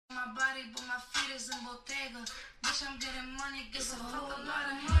my body, but my feet is in Bottega. Bitch, I'm getting money, gets a whole lot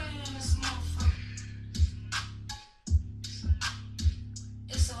of money in this motherfucker.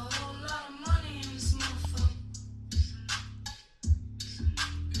 It's a whole lot of money in this motherfucker.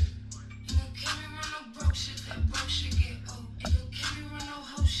 Ain't no carry run no broke shit, that broke shit get old. Ain't no carry run no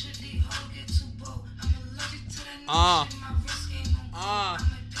hoe shit, these hoes get too bold. I'm allergic to that new shit, my wrist ain't no gold. I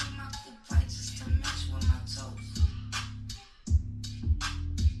might pick my coupe just to match with my toes.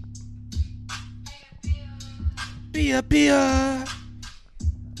 Bia.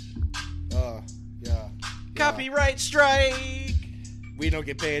 Yeah. Copyright strike. We don't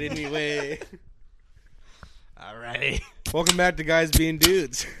get paid anyway. Alrighty. Welcome back to Guys Being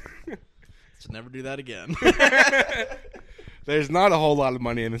Dudes. Let's never do that again. There's not a whole lot of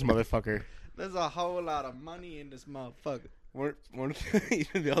money in this motherfucker. There's a whole lot of money in this motherfucker. Won't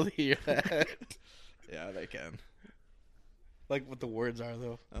even be able to hear that. Yeah, they can. Like what the words are,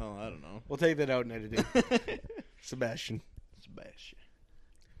 though. Oh, I don't know. We'll take that out in editing. Sebastian.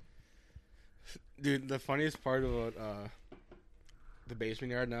 Dude, the funniest part about the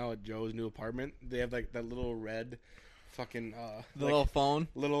basement yard now at Joe's new apartment, they have like that little red fucking The little phone.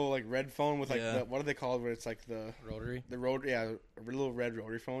 little like red phone with like Yeah. what are they called where it's like the Rotary? a little red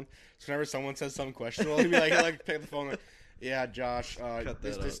rotary phone. So whenever someone says something questionable, he'd be like pick up the phone like, yeah, Josh,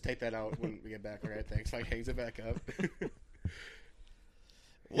 just take that out when we get back. All right, thanks. Like hangs it back up.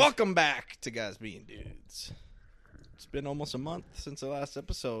 Welcome back to Guys Being Dudes. It's been almost a month since the last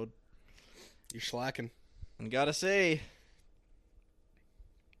episode. You're slacking. And gotta say,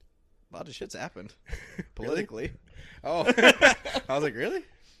 a lot of shit's happened politically. Oh, I was like, really?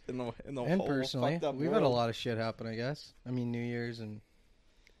 In the And whole personally, fucked up we've world. had a lot of shit happen, I guess. I mean, New Year's and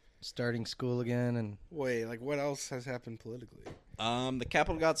starting school again, and Wait, like what else has happened politically? The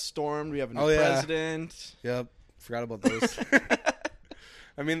Capitol got stormed. We have a new Oh, yeah. president. Yep, forgot about those.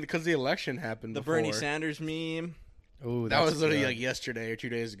 I mean, because the election happened. The before. Bernie Sanders meme. ooh, That was literally good. like yesterday or 2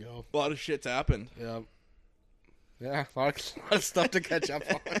 days ago. A lot of shit's happened. Yep. Yeah, a lot of stuff to catch up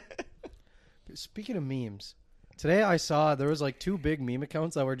on. Speaking of memes, today I saw there was like 2 big meme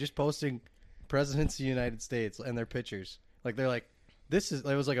accounts that were just posting presidents of the United States and their pictures. Like they're like, this is.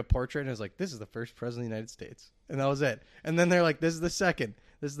 It was like a portrait, and it was like, this is the first president of the United States, and that was it. And then they're like, this is the second,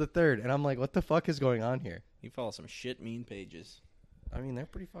 this is the third, and I'm like, what the fuck is going on here? You follow some shit mean pages. I mean, they're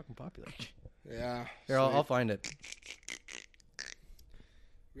pretty fucking popular. Yeah. Here, I'll find it.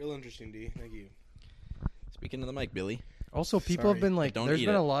 Real interesting, D. Thank you. Speaking of the mic, Billy. Also, people Sorry, have been like, don't there's eat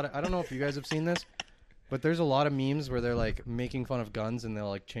been it. a lot of, I don't know if you guys have seen this, but there's a lot of memes where they're like making fun of guns and they'll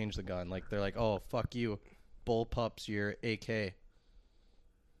like change the gun. Like they're like, oh, fuck you, bullpups, your AK.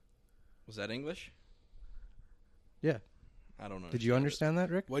 Was that English? Yeah. I don't know. Did you understand that,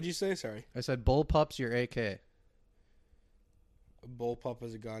 Rick? What'd you say? Sorry. I said bullpups, your AK. A bullpup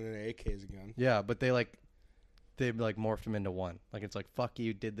is a gun and an AK is a gun. Yeah, but they like morphed them into one. Like it's like, fuck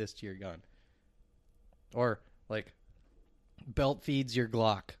you, did this to your gun. Or like belt feeds your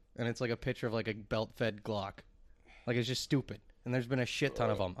Glock, and it's like a picture of like a belt fed Glock. Like it's just stupid. And there's been a shit ton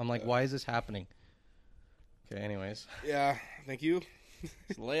of them. I'm like, why is this happening? Okay, anyways. Yeah. Thank you.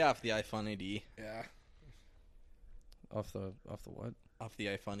 Just lay off the iPhone AD. Yeah. Off the what? Off the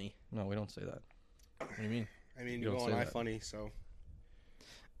iPhone. No, we don't say that. What do you mean? I mean, You you don't go say on that. iFunny, so.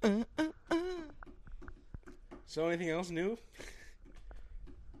 So, anything else new?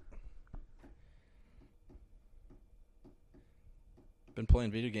 Been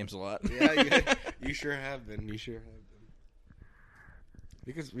playing video games a lot. Yeah, you sure have been. You sure have been.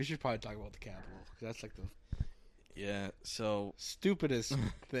 Because we should probably talk about the Capitol. 'Cause that's like the Yeah, so stupidest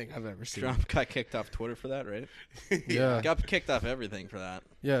thing I've ever seen. Trump got kicked off Twitter for that, right? Yeah. Got kicked off everything for that.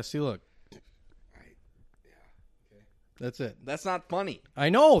 Yeah, see, look. Right. Yeah. Okay. That's it. That's not funny. I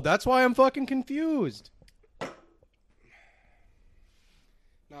know. That's why I'm fucking confused.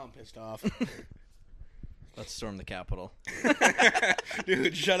 Now I'm pissed off. Let's storm the Capitol.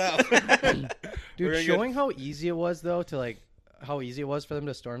 Dude, shut up. We're Dude, gonna showing how easy it was, though, to like, how easy it was for them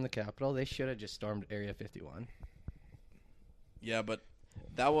to storm the Capitol, they should have just stormed Area 51. Yeah, but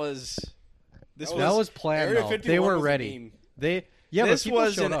that was... This That was planned, Area though. 51 They were was a ready. meme. Yeah, this but people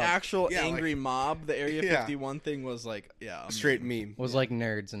was showed an up. actual Yeah, angry like- mob. The Area Yeah. 51 thing was like, yeah. Straight meme. It was like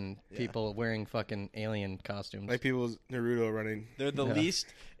nerds and people wearing fucking alien costumes. Like people's Naruto running. They're the Yeah.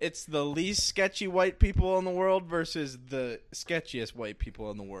 least... It's the least sketchy white people in the world versus the sketchiest white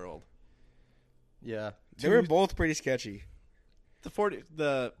people in the world. yeah. They were both pretty sketchy.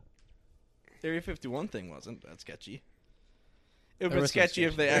 The Area 51 thing wasn't that sketchy. It would There be was some sketchy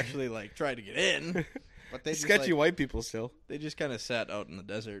if sketchy. they actually like tried to get in. But they just, Sketchy like, white people still. They just kind of sat out in the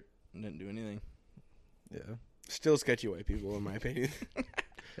desert and didn't do anything. Yeah. Still sketchy white people, in my opinion.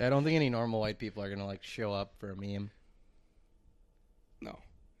 I don't think any normal white people are gonna like show up for a meme. No.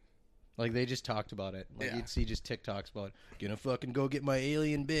 Like they just talked about it. Like Yeah. you'd see just TikToks about gonna fucking go get my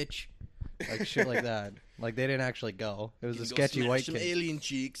alien bitch, like shit like that. Like they didn't actually go. It was a sketchy white some kid. alien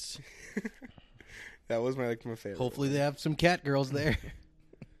cheeks. That was my favorite. Hopefully they have some cat girls there.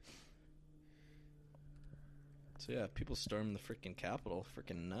 So yeah, people stormed the freaking Capitol.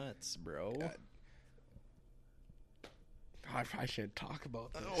 Freaking nuts, bro. God. I probably shouldn't talk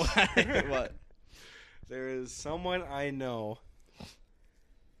about this. What? There is someone I know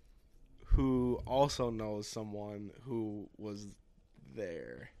who also knows someone who was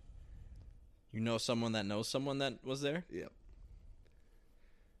there. You know someone that knows someone that was there? Yep.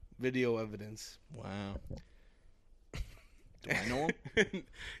 Video evidence. Wow. Do I know him?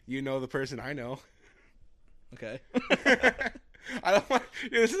 You know the person I know. Okay. I don't want.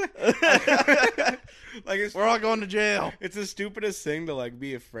 It's like it's, We're all going to jail. it's the stupidest thing to like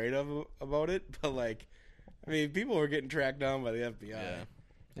be afraid of about it, but like, I mean, people were getting tracked down by the FBI. Yeah.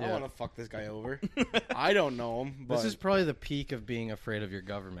 I Yeah. want to fuck this guy over. I don't know him, but This is probably the peak of being afraid of your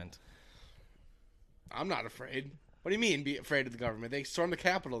government. I'm not afraid. What do you mean, be afraid of the government? They stormed the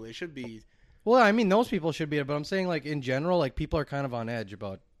Capitol. They should be. Well, I mean, those people should be, but I'm saying like in general, like people are kind of on edge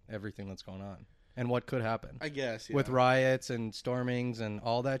about everything that's going on and what could happen I guess. Yeah. with riots and stormings and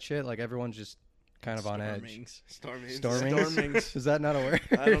all that shit. Like everyone's just kind of on edge. Stormings. Stormings. Is that not a word?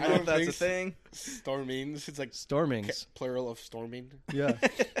 I don't know don't if that's a think thing. Stormings. It's like Stormings. plural of storming. Yeah.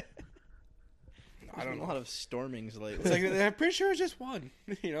 I don't know. A lot of stormings lately. It's like I'm pretty sure it's just one.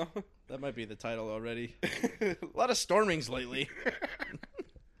 You know. That might be the title already. A lot of stormings lately.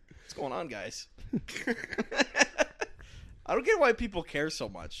 What's going on, guys? I don't get why people care so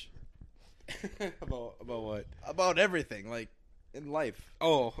much about what? about everything, like in life.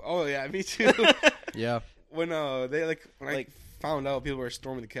 Oh yeah, me too. Yeah. when I Like- found out people were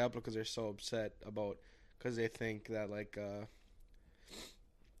storming the Capitol because they're so upset because they think that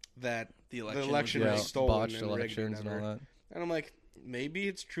that The the election. election Yeah. was stolen Botched and rigged elections and all whatever. that. And I'm like, maybe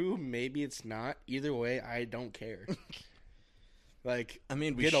it's true, maybe it's not. Either way, I don't care. Like, I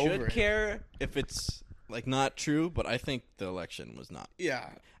mean, we Get over should it. care if it's like not true, but I think the election was not. yeah,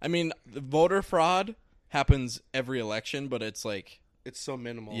 I mean, the voter fraud happens every election, but it's like, it's so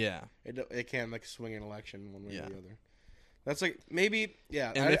minimal. yeah. It can't like swing an election one way Yeah. or the other. That's like maybe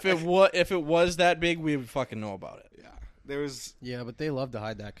yeah. And if it was that big, we would fucking know about it. yeah, there was Yeah, but they love to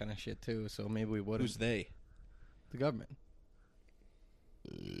hide that kind of shit too, so maybe we wouldn't. Who's they? The government.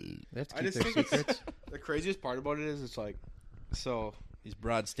 They have to I keep just their think it's, secrets. the craziest part about it is it's like so. These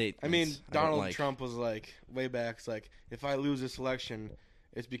broad statements. I mean, don't Donald like. Trump was like way back. It's like if I lose this election,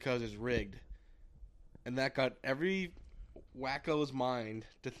 it's because it's rigged, and that got every wacko's mind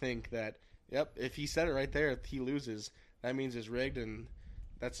to think that yep, if he said it right there, if he loses, that means it's rigged, and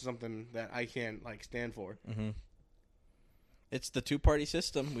that's something that I can't like stand for. Mm-hmm. It's the two-party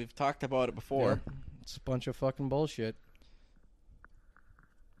system. We've talked about it before. Yeah. It's a bunch of fucking bullshit.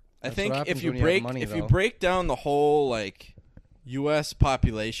 I That's think what happens if you when you have break money, if you though. break down the whole like U.S.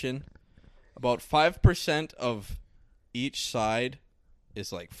 population, about 5% of each side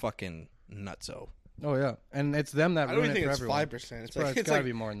is like fucking nutso. Oh yeah, and it's them that I don't ruin even it think for it's everyone. 5%. It's Bro, like it's gotta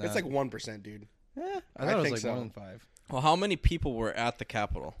be more than that. It's like 1%, dude. I I thought it was think like so. more than 5. Well, how many people were at the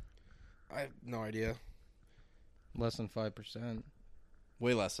Capitol? I have no idea. Less than 5%.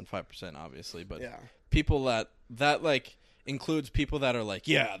 Way less than 5%, obviously, but Yeah. people that like includes people that are like,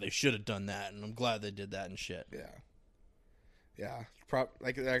 yeah, they should have done that, and I'm glad they did that and shit. Yeah. Yeah.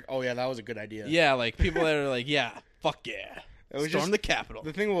 Like, oh yeah, that was a good idea. Yeah, like people that are like, yeah, fuck yeah, It was storm just the Capitol.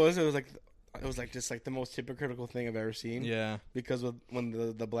 the thing was it was like just like the most hypocritical thing I've ever seen. Yeah, Because when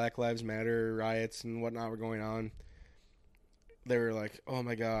the Black Lives Matter riots and whatnot were going on, they were like, oh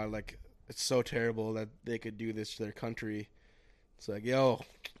my god, like it's so terrible that they could do this to their country. It's like, yo,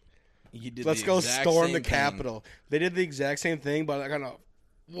 he did. let's the go exact storm same the thing. Capitol. They did the exact same thing, but like on a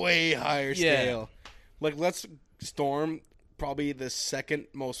way higher Yeah. scale. Like, let's storm probably the second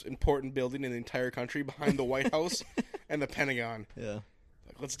most important building in the entire country behind the White House and the Pentagon. Yeah,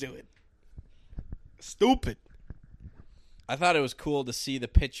 Like, let's do it. Stupid. I thought it was cool to see the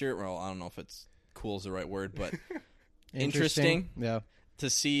picture. Well, I don't know if it's cool is the right word, but Interesting. Yeah. to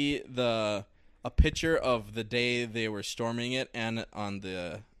see a picture of the day they were storming it and on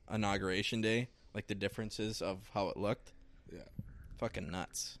the inauguration day, like the differences of how it looked. Yeah. Fucking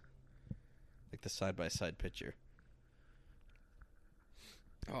nuts. Like the side-by-side picture.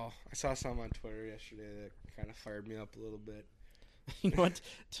 Oh, I saw something on Twitter yesterday that kind of fired me up a little bit. You know what,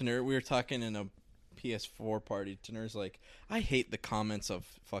 Tanner? We were talking in a PS4 party, Tanner's like, I hate the comments of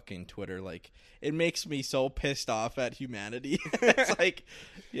fucking Twitter. Like, it makes me so pissed off at humanity. It's like,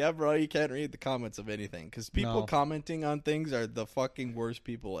 yeah, bro, you can't read the comments of anything because people No. commenting on things are the fucking worst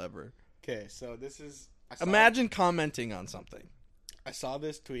people ever. Okay, so this is. Imagine commenting on something. I saw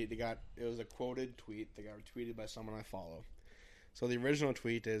this tweet. It was a quoted tweet that got retweeted by someone I follow. So the original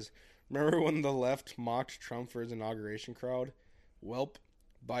tweet is, remember when the left mocked Trump for his inauguration crowd? Welp,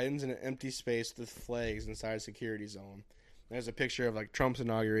 Biden's in an empty space with flags inside a security zone. There's a picture of like Trump's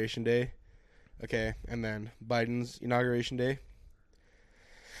inauguration day. Okay, and then Biden's inauguration day.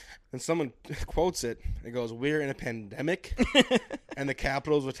 And someone quotes it. It goes, "We're in a pandemic, and the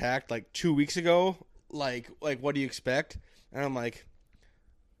Capitol was attacked like 2 weeks ago. Like what do you expect?" And I'm like,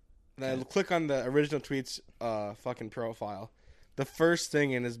 and I click on the original tweet's fucking profile. The first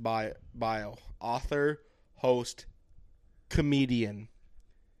thing in his bio, author, host, comedian.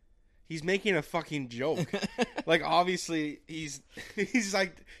 He's making a fucking joke. Like, obviously, he's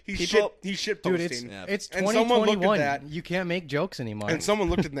shit Dude, posting. it's And someone looked at 2021. that- You can't make jokes anymore. And someone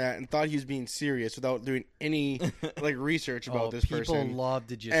looked at that and thought he was being serious without doing any like research about this people person, love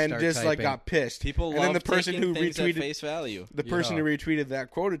to just and start just like typing. got pissed. People and love then the person taking who things at retweeted face value. the person Yeah. who retweeted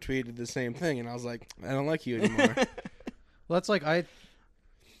that quoted tweet did the same thing, and I was like, I don't like you anymore. Well, that's like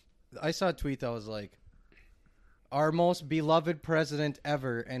I saw a tweet that was like, our most beloved president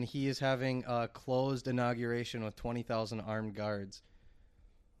ever, and he is having a closed inauguration with 20,000 armed guards.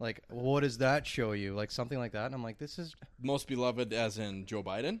 Like, what does that show you? Like, something like that. And I'm like, this is... Most beloved as in Joe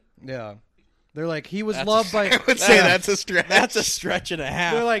Biden? Yeah. They're like, he was That's loved by... I would say that's a stretch. That's a stretch and a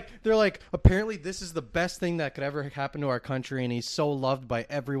half. They're like, apparently this is the best thing that could ever happen to our country, and he's so loved by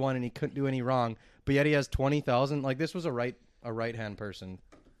everyone, and he couldn't do any wrong. But yet he has 20,000. Like, this was a right-hand person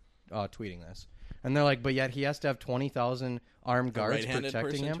tweeting this. And they're like, but yet he has to have 20,000 armed guards right-handed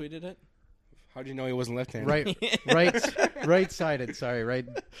protecting person him. tweeted it? How'd you know he wasn't left-handed? Right-sided. Sorry,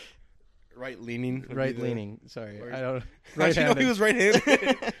 Right-leaning. right-leaning. Sorry, Or- I don't. How'd you know he was right-handed?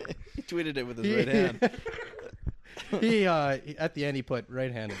 He tweeted it with his right hand. He at the end he put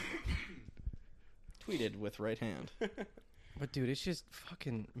right-handed. Tweeted with right hand. But dude, it's just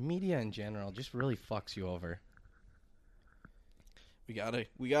fucking media in general just really fucks you over. We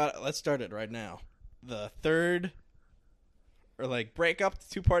gotta, let's start it right now. The third, or like break up the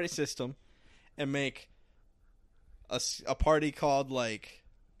two-party system and make a party called like,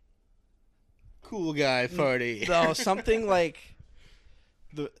 Cool guy party. no, something like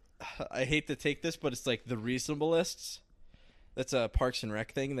I hate to take this, but it's like the Reasonableists. That's a Parks and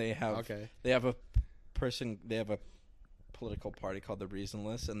Rec thing. They have a political party called the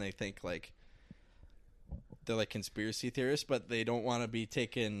Reasonless, and they think like they're like conspiracy theorists, but they don't want to be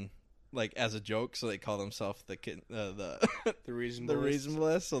taken like as a joke, so they call themselves the reasonable. the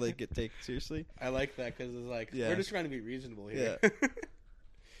Reasonableists, so they get taken seriously. I like that because it's like Yeah. we're just trying to be reasonable here. Yeah.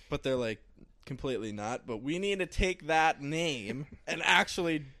 But they're like completely not. But we need to take that name and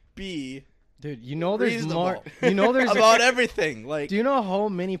actually be Dude, you know there's reasonable. more. You know there's about everything. Like, Do you know how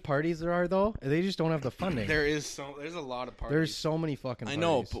many parties there are though? They just don't have the funding. There's a lot of parties. There's so many fucking I parties.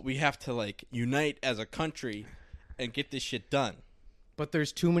 know, but we have to like unite as a country and get this shit done. But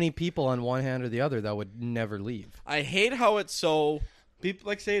there's too many people on one hand or the other that would never leave. I hate how it's so. people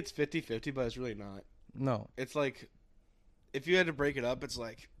like say it's 50-50, but it's really not. No. It's like if you had to break it up, it's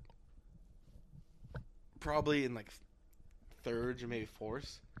like probably in like thirds or maybe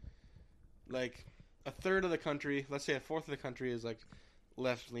fourths. Like a third of the country, let's say a fourth of the country is like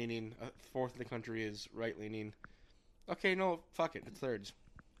left leaning, a fourth of the country is right leaning. Okay, no, fuck it, it's thirds.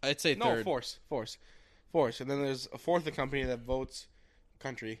 I'd say No, third. force. And then there's a fourth of the country that votes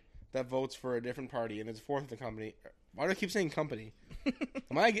for a different party, and there's a fourth of the company. Why do I keep saying company?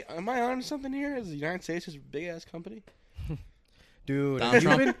 Am I on something here? Is the United States just a big ass company? Dude, Donald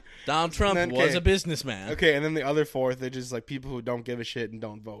you've been- Trump, Donald Trump And then- was okay. a businessman. Okay, and then the other fourth, they're just like people who don't give a shit and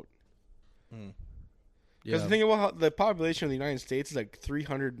don't vote. Because yeah. think about how the population of the United States is like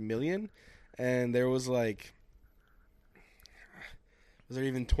 300 million, and there was there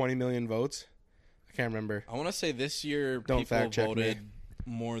even 20 million votes? I can't remember. I want to say this year Don't people fact check me. voted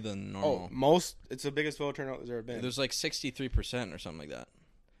more than Oh, normal. it's the biggest vote turnout there's ever been. There's like 63% or something like that.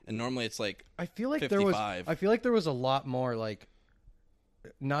 And normally it's like I feel like 55. there was a lot more like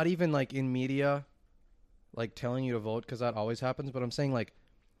not even like in media like telling you to vote because that always happens, but I'm saying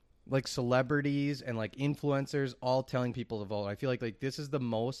like celebrities and like influencers all telling people to vote. I feel like this is the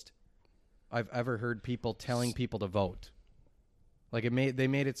most I've ever heard people telling people to vote. Like they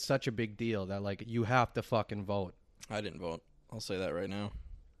made it such a big deal that like you have to fucking vote. I didn't vote. I'll say that right now.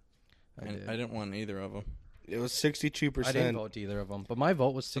 I did. I didn't want either of them. It was I didn't 62%. vote either of them, but my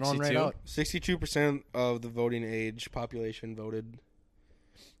vote was thrown right 62? out. 62% of the voting age population voted.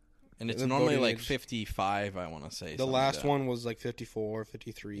 And it's The normally voting like age. 55, I want to say. The something last like that. one was like 54,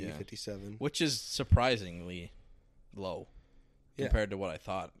 53, Yeah. 57. Which is surprisingly low Yeah. compared to what I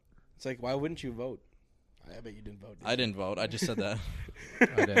thought. It's like, why wouldn't you vote? I bet you didn't vote. I didn't vote. I just said that.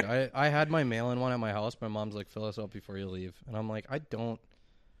 I did. I had my mail-in one at my house. My mom's like, fill us up before you leave. And I'm like, I don't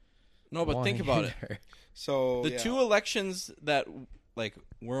No, but want think about it. either. So, The yeah. two elections that, like,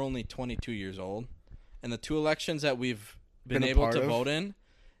 we're only 22 years old, and the two elections that we've been Been a able part to of? vote in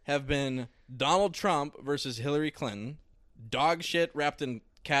have been Donald Trump versus Hillary Clinton, dog shit wrapped in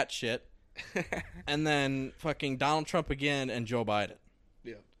cat shit, and then fucking Donald Trump again and Joe Biden.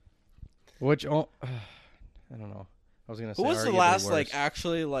 Yeah. Which, I don't know. I was going to say Who was the arguably last, worse. like,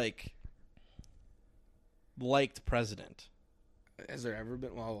 actually, like, liked president? Has there ever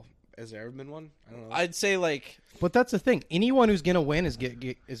been? Well, has there ever been one? I don't know. I'd say, like, But that's the thing. Anyone who's going to win is going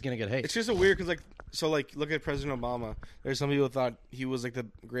to get hate. It's just a weird because look at President Obama. There's some people who thought he was like the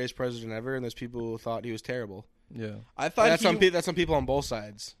greatest president ever, and there's people who thought he was terrible. Yeah. I thought That's he, that's some people on both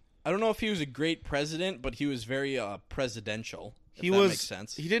sides. I don't know if he was a great president, but he was very presidential. If He that was. makes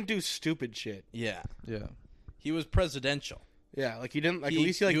sense. He didn't do stupid shit. Yeah, Yeah. he was presidential. Yeah, like he didn't. Like he, at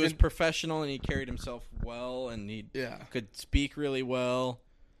least he like was didn't- professional and he carried himself well and he Yeah. could speak really well.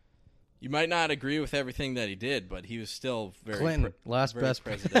 You might not agree with everything that he did, but he was still very Clinton, last very best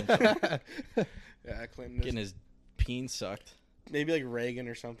presidential. Yeah, Clinton. Was Getting his peen sucked. maybe like Reagan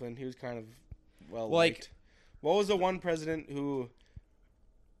or something. He was kind of well Like- liked. What was the one president who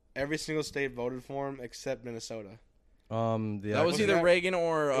every single state voted for him except Minnesota? That was was either that- Reagan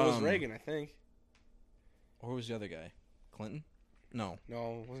or It was Reagan, I think. Or who was the other guy? Clinton? No,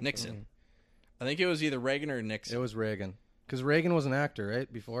 No, it wasn't Nixon. Clinton. I think it was either Reagan or Nixon. It was Reagan. Because Reagan was an actor,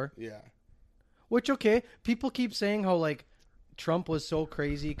 right? Before? Yeah. Which, okay, people keep saying how, like, Trump was so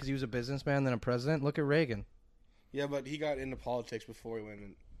crazy because he was a businessman than a president. Look at Reagan. Yeah, but he got into politics before he went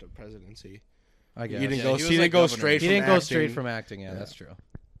into presidency. I guess. He didn't Yeah, go. he was He didn't like go governor. straight. He from didn't go acting. straight from acting. Yeah, Yeah. that's true.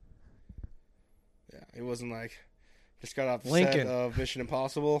 Yeah, it wasn't like just got off the Lincoln. set of Mission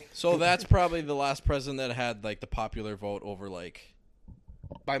Impossible So that's probably the last president that had like the popular vote over like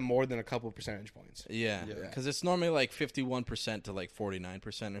by more than a couple percentage points. yeah, Yeah. because it's normally like 51% to like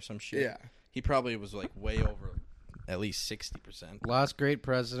 49% or some shit. Yeah. He probably was like way over at least 60%. Last great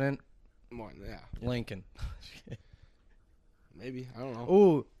president, More, yeah, Lincoln. maybe I don't know.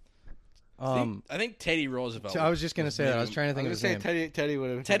 Ooh. I think Teddy Roosevelt. I was just going to say that. I was trying to I think of was his gonna say name. Teddy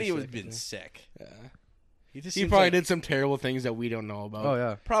would have. Teddy would have been sick. Yeah. Just He seems probably like- did some terrible things that we don't know about. Oh,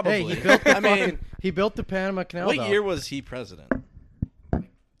 yeah. Probably. Hey, he built the I mean- fucking, he built the Panama Canal. What though. year was he president?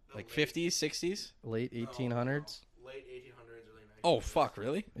 Like 50s, 60s? Late 1800s? Late 1800s, early 1900s. Oh fuck,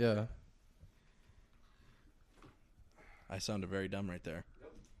 really? Yeah. I sounded very dumb right there.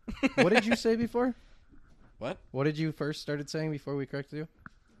 What did you say before? What? What did you first started saying before we corrected you?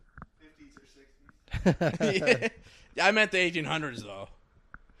 50s or 60s. Yeah, I meant the 1800s though.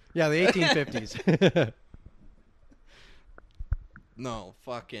 Yeah, the 1850s. No,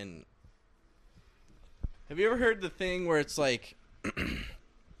 fucking. Have you ever heard the thing where it's like, okay,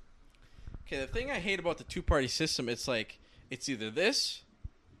 the thing I hate about the two-party system, it's like it's either this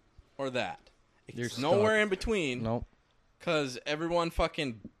or that. You're It's nowhere stuck. in between. Nope. Because everyone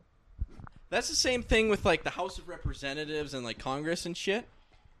fucking. That's the same thing with like the House of Representatives and like Congress and shit.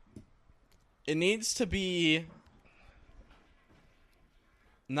 It needs to be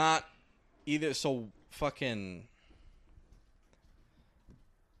not either so fucking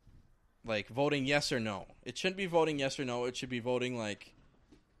like voting yes or no. It shouldn't be voting yes or no. It should be voting like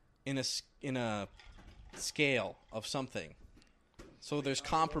in a scale of something. So there's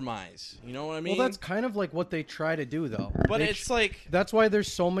compromise. You know what I mean? Well, that's kind of like what they try to do, though. but They it's like That's why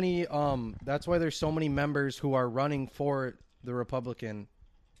there's so many. That's why there's so many members who are running for the Republican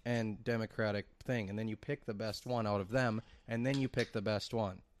and Democratic thing, and then you pick the best one out of them, and then you pick the best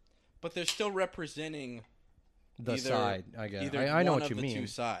one. but they're still representing The either, side, I guess. either I know one what you of the mean. two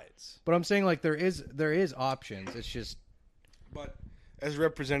sides. But I'm saying like there is options. It's just But as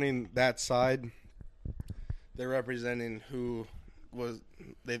representing that side, they're representing who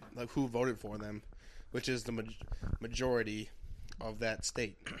who voted for them, which is the majority of that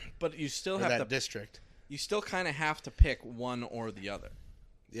state But you still or have that to. district. You still kind of have to pick one or the other,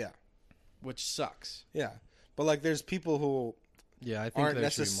 Yeah, which sucks. yeah. But like, there's people who yeah. I think Aren't there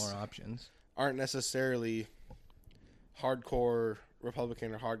should be necess- more options. aren't necessarily hardcore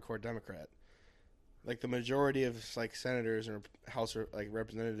Republican or hardcore Democrat. Like the majority of like senators or House or like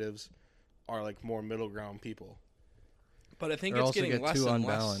representatives are like more middle ground people. But I think Or it's also getting get less too and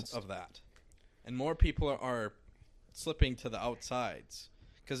unbalanced. less of that. and more people are slipping to the outsides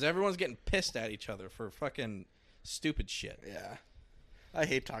because everyone's getting pissed at each other for fucking stupid shit. Yeah. I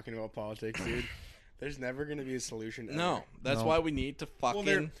hate talking about politics, dude. There's never going to be a solution. Ever. No, that's No. why we need to fucking.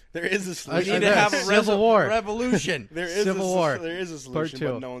 Well, there is a we solution. need to have a Civil War. revolution. There is Civil War. There is a solution, two.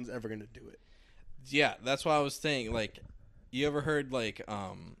 but no one's ever going to do it. Yeah, that's why I was saying. Like, you ever heard like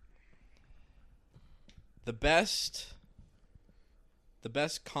the best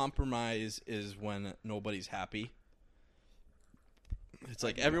compromise is when nobody's happy. It's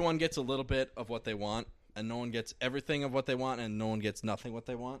like everyone gets a little bit of what they want, and no one gets everything of what they want, and no one gets nothing what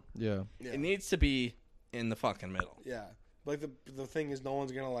they want. Yeah. Yeah. It needs to be in the fucking middle. Yeah. Like the thing is, no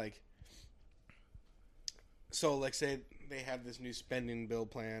one's gonna like. So like, say they have this new spending bill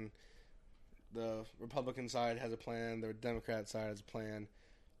plan. The Republican side has a plan. The Democrat side has a plan,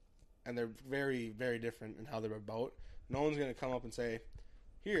 and they're very, very different in how they're about. No one's gonna come up and say,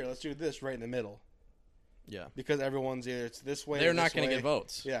 "Here, let's do this right in the middle," Yeah, because everyone's either it's this way. they're or not this going to way. get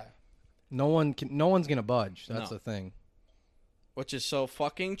votes. Yeah. No one's gonna budge. That's No. the thing. Which is so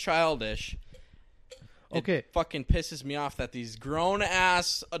fucking childish. Okay. It fucking pisses me off that these grown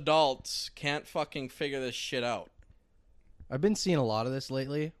ass adults can't fucking figure this shit out. I've been seeing a lot of this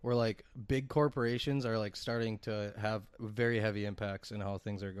lately, where like big corporations are like starting to have very heavy impacts in how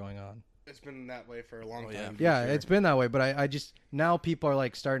things are going on. It's been that way for a long Oh, yeah. time. to be Yeah, fair. it's been that way, but I just now people are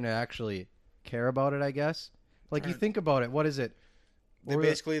like starting to actually care about it. I guess. Like you think about it, what is it? They What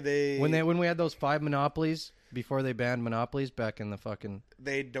were the- when we had those 5 monopolies before they banned monopolies back in the fucking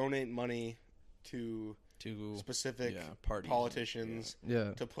they donate money to To specific parties. politicians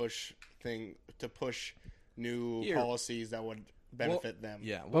yeah. to push new Here. policies that would benefit them.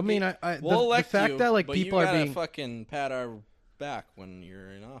 Yeah. Well, I mean, the the fact fact that like but people you are gotta being, fucking pat our back when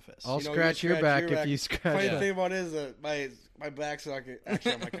you're in office. I'll You know, scratch you your scratch back your if back. you scratch. Funny Yeah. thing about it is that my back's actually on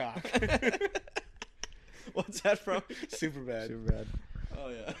my cock. What's that from? Super bad. Super bad. Oh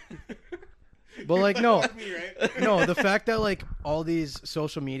yeah. But like no, That's me, right? no, the fact that like all these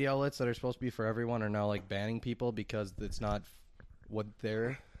social media outlets that are supposed to be for everyone are now like banning people because it's not what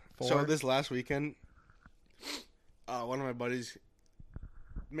they're for. So this last weekend, one of my buddies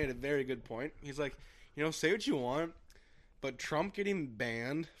made a very good point. He's like, say what you want, but Trump getting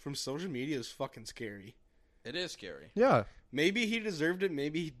banned from social media is fucking scary. It is scary. yeah, Maybe he deserved it,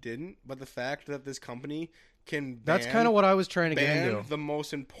 maybe he didn't, but the fact that this company can that's kind of what I was trying to get ban into. the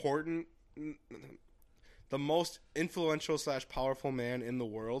most important, the most influential / powerful man in the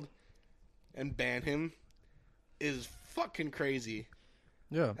world and ban him is fucking crazy.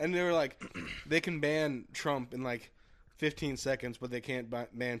 Yeah, And they were like, they can ban Trump in like 15 seconds, but they can't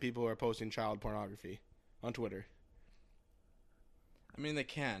ban people who are posting child pornography on Twitter. I mean, they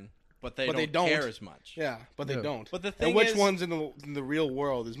can, but they But don't care as much. Yeah, but they Yeah. don't. But the thing and which is, ones in the real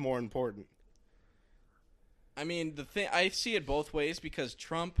world is more important? I mean, I see it both ways because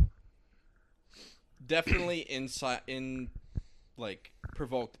Trump definitely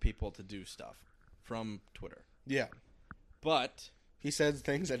provoked people to do stuff from Twitter. Yeah. But He says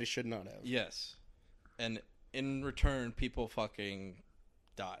things that he should not have. yes, and in return, people fucking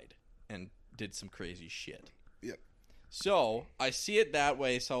died and did some crazy shit. Yep. So I see it that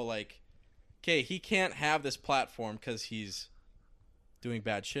way. So like, okay, he can't have this platform because he's doing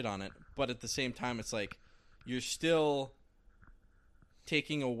bad shit on it. But at the same time, it's like you're still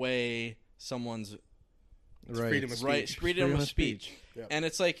taking away someone's right. freedom of speech. right, freedom of speech. Yep. And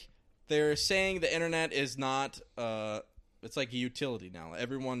it's like they're saying the internet is not. It's like a utility now.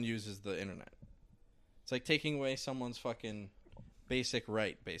 Everyone uses the internet. It's like taking away someone's fucking basic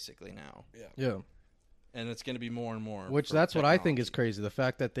right, basically now. Yeah, And it's going to be more and more. which for that's what I think technology. is crazy. The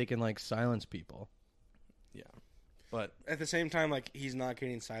fact that they can like silence people. Yeah, but At the same time, like, he's not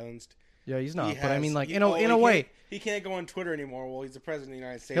getting silenced. Yeah, he's not. He But I has- mean, like he- in a he way, can't- he can't go on Twitter anymore. Well, he's the president of the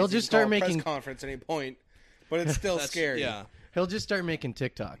United States. He'll He just can call start a press making- conference at any point, but it's still that's scary. Yeah, he'll just start making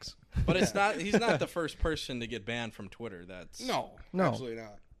TikToks. but it's not. He's not the first person to get banned from Twitter. That's No, No. absolutely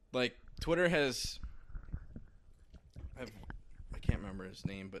not. like Twitter has. I can't remember his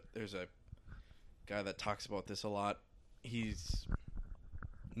name, but there's a guy that talks about this a lot. He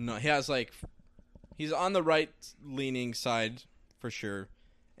has like, he's on the right leaning side for sure,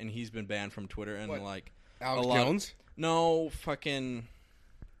 and he's been banned from Twitter and What? like Alex a lot- Jones? no fucking.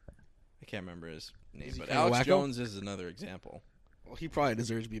 I can't remember his name, Is he but kinda Alex wacko? Jones is another example. Well, he probably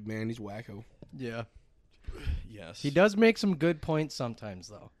deserves to be banned. He's wacko. Yeah, Yes, he does make some good points sometimes,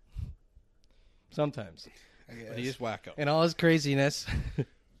 though. Sometimes, I guess. but he is wacko. in all his craziness.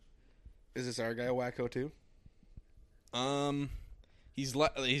 Is this our guy wacko too?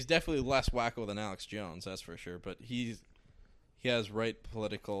 He's definitely less wacko than Alex Jones, that's for sure. But he He has right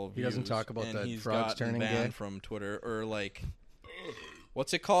political views. He doesn't talk about and that he's frogs gotten turning banned gay? from Twitter, or like,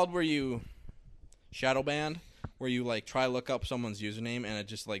 what's it called where you shadow banned, where you like try to look up someone's username and it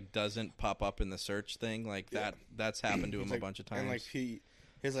just like doesn't pop up in the search thing, like that. That's happened to him It's a like- bunch of times. And like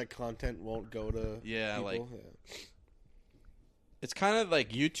his like content won't go to Yeah, people. like- It's kind of like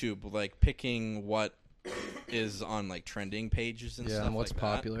YouTube, like picking what is on like trending pages and Yeah, stuff and what's like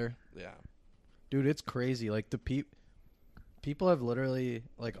popular. that. Yeah. Dude, it's crazy. Like the people have literally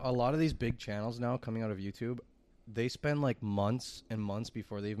like a lot of these big channels now coming out of YouTube. They spend like months and months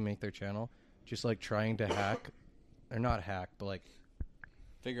before they even make their channel, just like trying to hack, or not hack, but like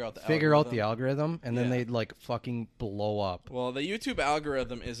Figure out the algorithm, and then Yeah. they like fucking blow up. Well, the YouTube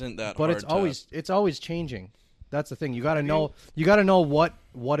algorithm isn't that But hard it's always changing. That's the thing. You got to know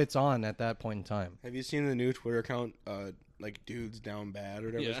what it's on at that point in time. Have you seen the new Twitter account, like Dudes Down Bad or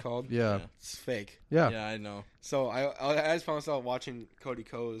whatever Yeah. it's called? Yeah. It's fake. Yeah. Yeah, I know. So I just found myself watching Cody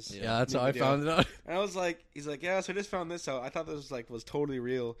Ko's. Yeah. That's new how I video. found it out. And I was like, he's like, yeah, so I just found this out. I thought this was totally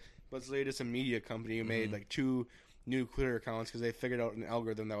real, but it's literally just a media company who made like 2 new Twitter accounts because they figured out an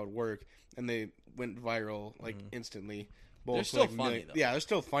algorithm that would work, and they went viral like instantly. Both They're still like, funny, though. Yeah, they're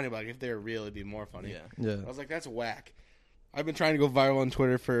still funny, but like, if they were real, it'd be more funny. Yeah. Yeah. I was like, that's whack. I've been trying to go viral on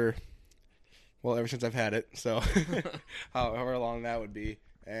Twitter for, well, ever since I've had it. So, however long that would be,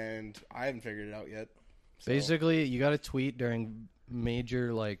 and I haven't figured it out yet. So, Basically, you got to tweet during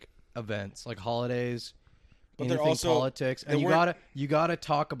major like events, like holidays, But they're anything also- politics, they and weren't- you gotta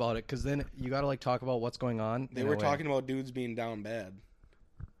talk about it because then you gotta like talk about what's going on. they in a were way. talking about dudes being down bad.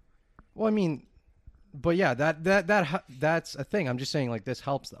 Well, I mean, but yeah, that's a thing. I'm just saying, like, this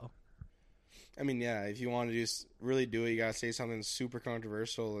helps though. I mean, yeah, if you want to just really do it, you gotta say something super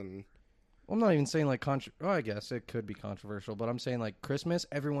controversial and. Well, I'm not even saying like I guess it could be controversial, but I'm saying like Christmas,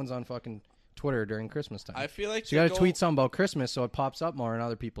 everyone's on fucking Twitter during Christmas time. I feel like So you gotta tweet something about Christmas so it pops up more in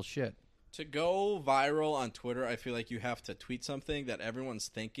other people's shit. to go viral on Twitter. I feel like you have to tweet something that everyone's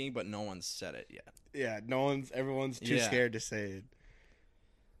thinking, but no one's said it yet. Yeah, everyone's too Yeah. scared to say it.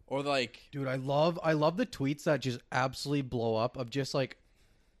 Or like, Dude, I love the tweets that just absolutely blow up of just like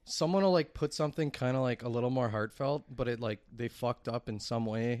someone will like put something kind of like a little more heartfelt, but it like they fucked up in some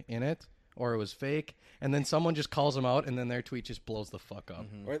way in it or it was fake, and then someone just calls them out and then their tweet just blows the fuck up.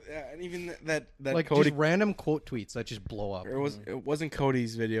 Or and even that Like Cody. just random quote tweets that just blow up. It wasn't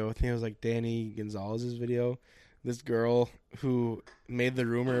Cody's video. I think it was like Danny Gonzalez's video. This girl who made the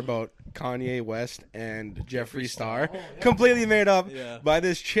rumor about Kanye West and Jeffree Star, completely made up Yeah. by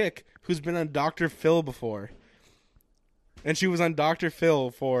this chick who's been on Dr. Phil before. And she was on Dr. Phil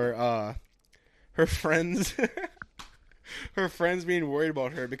for her friends her friends being worried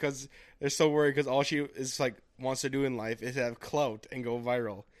about her because they're so worried because all she is like wants to do in life is have clout and go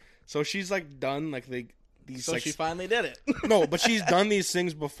viral. So she's like done like these so like she finally did it. no, but she's done these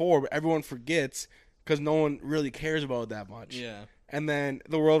things before, but everyone forgets because no one really cares about it that much. Yeah. And then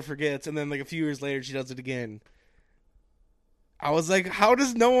the world forgets, and then like a few years later, she does it again. I was like, how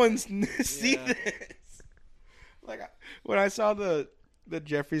does no one see Yeah. this? Like when I saw the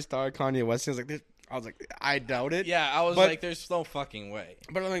Jeffree Star Kanye West, I was like, I doubt it. Yeah, I was But- like, there's no fucking way.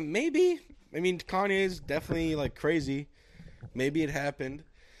 But I'm like, maybe. I mean, Kanye's definitely like crazy. Maybe it happened.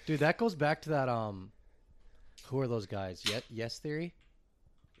 Dude, that goes back to that who are those guys? Yes Theory?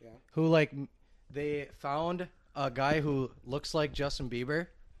 Yeah. Who like they found a guy who looks like Justin Bieber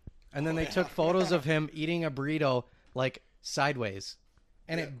and then they took photos of him eating a burrito like sideways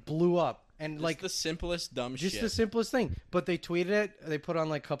and it blew up. And Like like the simplest dumb just shit. the simplest thing. But they tweeted it, they put on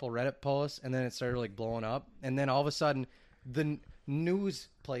like a couple Reddit posts and then it started like blowing up and then all of a sudden the news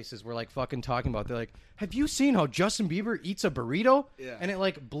places were like fucking talking about. They're like, "Have you seen how Justin Bieber eats a burrito?" Yeah. And it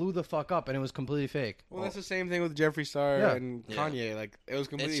like blew the fuck up, and it was completely fake. Well, that's the same thing with Jeffree Star Yeah. and Yeah. Kanye. Like it was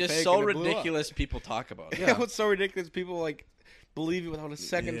completely It's just fake so and it blew up. ridiculous people talk about it. Yeah, it's so ridiculous. People like believe it without a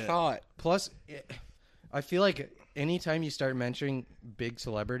second Yeah. thought. Plus, I feel like anytime you start mentioning big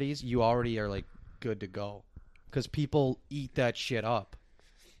celebrities, you already are like good to go, because people eat that shit up.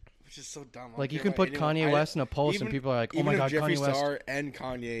 Which is so dumb. I Like don't you care can what put anyone- Kanye I- West in a post, even- and people are like, "Oh even my if god, Jeffree Kanye West." Star and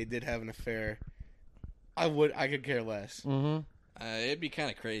Kanye did have an affair, I could care less. Mm-hmm. It'd be kind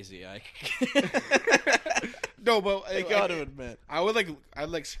of crazy. No, but I like, gotta admit. I'd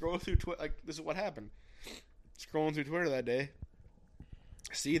like scroll through Twitter. Like this is what happened. Scrolling through Twitter that day,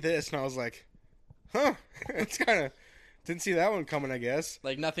 see this, and I was like, huh, it's kind of didn't see that one coming. I guess,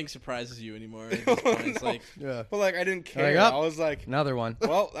 Like nothing surprises you anymore. At this point. It's No. like Yeah. but like I didn't care. Like, up. I was like, Another one.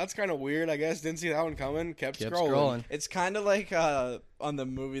 well, that's kind of weird. I guess didn't see that one coming. Kept Kept scrolling. scrolling. it's kind of like on the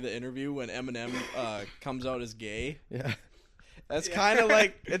movie The Interview when Eminem comes out as gay. Yeah. That's Yeah. kind of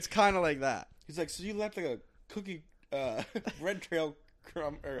like it's kind of like that. He's like, so you left like a cookie breadcrumb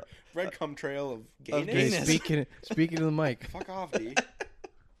trail of Of gayness. gayness. Speaking to the mic. Fuck off, D.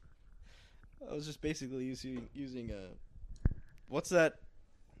 I was just basically using a. What's that?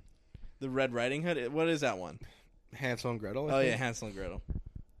 The Red Riding Hood. What is that one? Hansel and Gretel. I Oh think. yeah, Hansel and Gretel.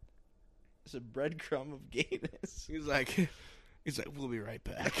 It's a breadcrumb of gayness. He's like, we'll be right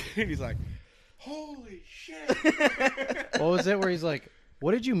back. He's like, holy shit. What was it where he's like,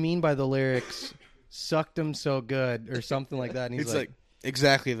 what did you mean by the lyrics, sucked him so good, or something like that? And he's It's like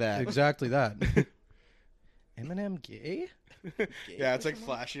exactly that. exactly that. Eminem gay? Yeah, it's like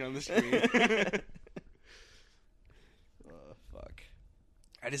flashing on the screen. Oh fuck.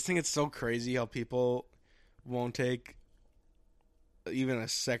 I just think it's so crazy how people won't take even a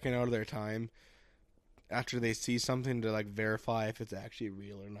second out of their time after they see something to like verify if it's actually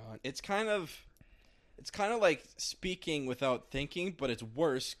real or not. It's kind of like speaking without thinking, but it's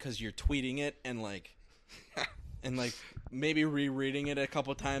worse because you're tweeting it and like maybe rereading it a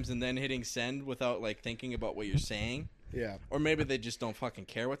couple times and then hitting send without like thinking about what you're saying. Yeah. Or maybe they just don't fucking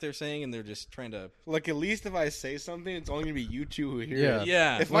care what they're saying and they're just trying to. Like at least if I say something, it's only gonna be you two who hear Yeah. it.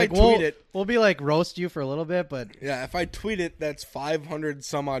 Yeah. If Like, I tweet it, we'll be like roast you for a little bit, but yeah, if I tweet it, that's 500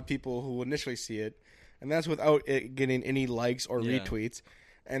 some odd people who initially see it, and that's without it getting any likes or Yeah. retweets.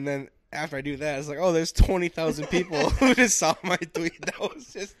 And then after I do that, it's like, oh, there's 20,000 people who just saw my tweet. That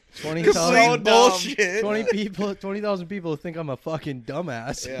was just 20,000 complete bullshit. 20,000 people think I'm a fucking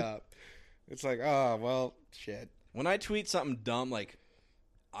dumbass. Yeah, it's like, oh well, shit. When I tweet something dumb, like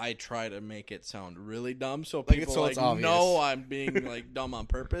I try to make it sound really dumb so Like, people so it's like obvious. know I'm being like dumb on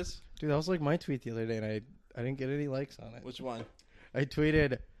purpose. Dude, that was like my tweet the other day, and I didn't get any likes on it. Which one? I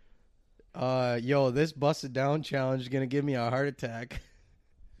tweeted, yo, this busted down challenge is going to give me a heart attack.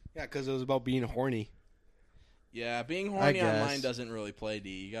 Yeah, because it was about being horny. Yeah, being horny guess. online doesn't really play, D.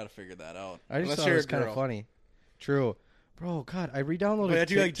 You got to figure that out. I just Unless thought it you're was a kind of girl. funny. True. Bro, God, I re-downloaded But I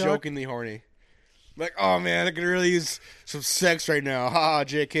do like TikTok. jokingly horny. Like, oh man, I could really use some sex right now. Ha,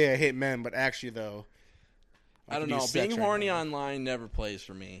 JK, I hate men, but actually though, I don't could know. use sex Being right horny now. online never plays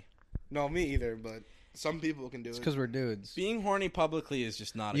for me. No, me either. But some people can do It's it. because we're dudes. Being horny publicly is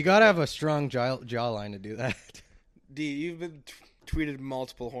just not. You got to have a strong jawline to do that. D, you've been tweeted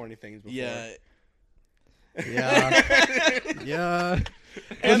multiple horny things before. Yeah. Yeah. Yeah.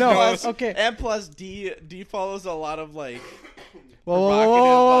 And no, plus, okay. And plus, D follows a lot of like. Whoa, whoa, whoa, provocative,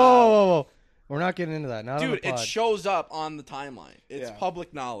 whoa, whoa, whoa. We're not getting into that. Not on Dude, the it pod. shows up on the timeline. It's Yeah.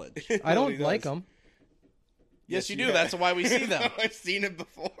 public knowledge. I No, don't he like does. them. Yes, you you do. have. That's why we see them. I've seen it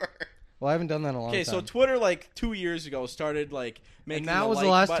before. Well, I haven't done that in a long Okay, time. so Twitter like 2 years ago started like making. and that was like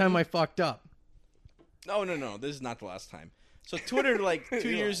the last button. time I fucked up. No. This is not the last time. So Twitter like 2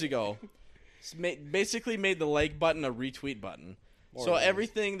 years ago basically made the like button a retweet button. More So or less.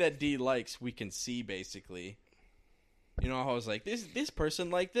 everything that D likes, we can see basically. You know how I was like, this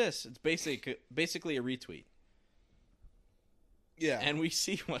person liked this. It's basically a retweet, Yeah, and we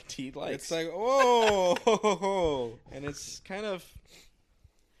see what D likes. it's like, whoa, and it's kind of,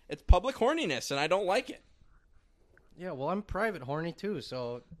 it's public horniness, and I don't like it. Yeah, well, I'm private horny too,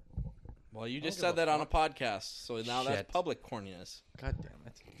 so Well, you just give said a that on a podcast, so now Shit. that's public horniness. God damn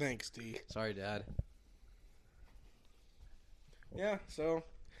it. thanks, D. Sorry, Dad. Yeah, so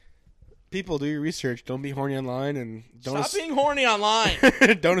people, do your research. Don't be horny online, and don't Stop being horny online.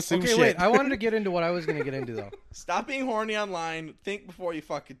 don't assume Okay, shit. wait. I wanted to get into what I was going to get into, though. Stop being horny online. Think before you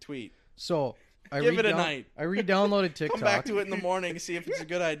fucking tweet. So, Give it a night. I re-downloaded TikTok. Come back to it in the morning and see if it's a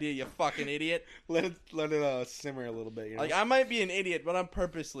good idea, you fucking idiot. let it simmer a little bit. You know? Like, I might be an idiot, but I'm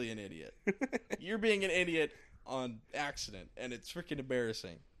purposely an idiot. You're being an idiot on accident, and it's freaking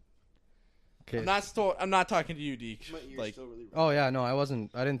embarrassing. Okay. I'm not talking to you, Deke. Like, Oh, yeah, no, I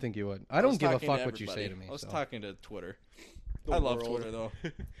wasn't. I didn't think you would. I don't was give a talking to fuck what you everybody. say to me. I was so. talking to Twitter. The I love world. Twitter, though.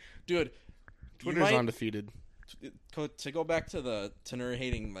 Dude, you Twitter's might- undefeated. to go back to the Tanur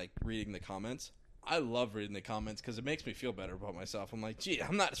hating, like, reading the comments, I love reading the comments because it makes me feel better about myself. I'm like, gee,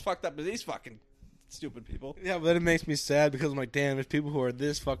 I'm not as fucked up as these fucking stupid people. Yeah, but then it makes me sad because I'm like, damn, there's people who are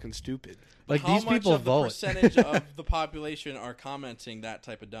this fucking stupid. Like, How these much people of the vote. percentage of the population are commenting that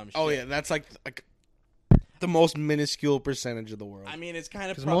type of dumb shit? Oh yeah, that's like the most minuscule percentage of the world. I mean, it's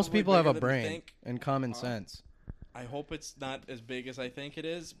kind of Because most people have a brain Think. and common sense. I hope it's not as big as I think it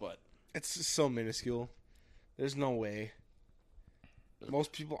is, but It's just so minuscule. There's no way.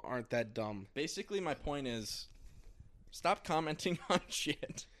 Most people aren't that dumb. basically my point is, stop commenting on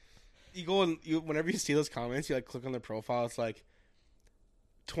shit. You go and whenever you see those comments, you like click on their profile. It's like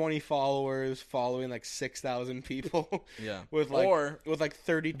 20 followers following like 6,000 people Yeah. with like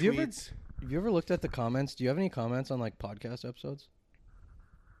 30 Do you ever- tweets. Have you ever looked at the comments? Do you have any comments on, like, podcast episodes?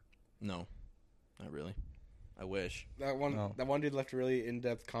 No, not really. I wish. That one dude left a really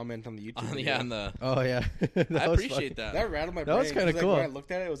in-depth comment on the YouTube. video. Yeah, on the. Oh yeah, I appreciate that. That rattled my brain. That was kinda 'cause, cool. When I looked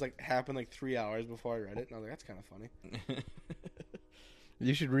at it, it was like happened like 3 hours before I read it, and I was like, "That's kind of funny."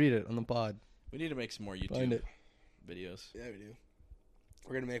 You should read it on the pod. We need to make some more Find YouTube it. videos. Yeah, we do.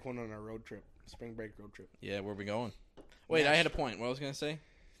 We're gonna make one on our road trip, spring break road trip. Yeah, where we going? Wait, I had a point. What I was gonna say?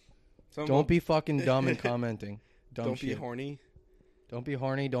 Don't be fucking dumb and commenting. Don't Shit. be horny. Don't be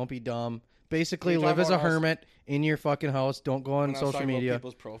horny. Don't be dumb. Basically, Can we live talk as a about hermit in your fucking house. Don't go on When I was social talking about media.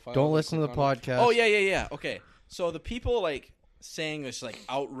 people's profiles, Don't like, listen to the click on it. podcast. Oh yeah. Okay, so the people like saying this like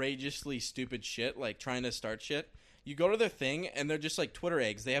outrageously stupid shit, like trying to start shit. You go to their thing and they're just like Twitter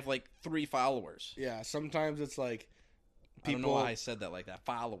eggs. They have like 3 followers. Yeah, sometimes it's like I don't know people why I said that like that.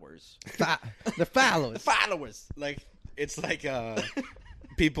 Followers. The followers. Followers. like it's like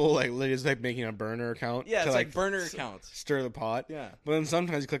people like literally just like making a burner account. Yeah, to, it's like burner accounts. Stir the pot. Yeah. But then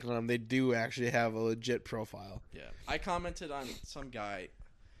sometimes you click on them, they do actually have a legit profile. Yeah. I commented on some guy.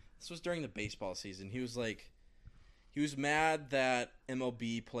 This was during the baseball season. He was like, he was mad that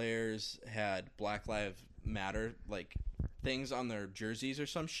MLB players had Black Lives Matter like things on their jerseys or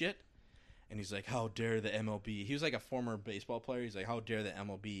some shit. And he's like, how dare the MLB? He was like a former baseball player. He's like, how dare the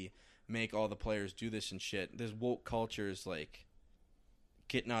MLB make all the players do this and shit? This woke culture is like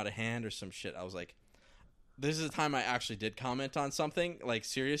getting out of hand or some shit. I was like, this is the time I actually did comment on something. Like,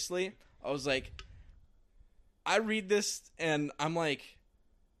 seriously. I was like, I read this and I'm like,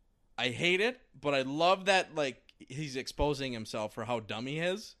 I hate it, but I love that, like, he's exposing himself for how dumb he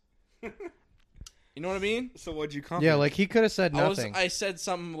is. You know what I mean? So what'd you comment? Yeah, like he could have said nothing. I said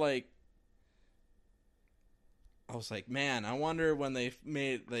something like, I was like, man, I wonder when they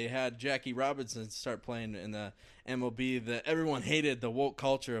had Jackie Robinson start playing in the MLB that everyone hated the woke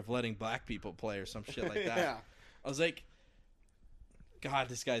culture of letting black people play or some shit like that. Yeah. I was like, God,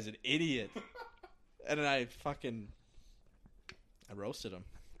 this guy's an idiot. And then I roasted him.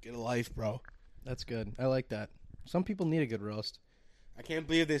 Get a life, bro. That's good. I like that. Some people need a good roast. I can't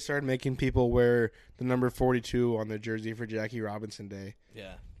believe they started making people wear the number 42 on their jersey for Jackie Robinson Day.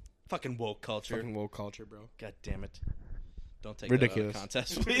 Yeah. Fucking woke culture. Fucking woke culture, bro. God damn it. Don't take Ridiculous. that out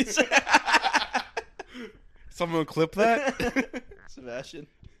of context, please. Someone clip that? Sebastian.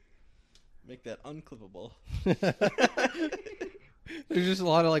 Make that unclippable. There's just a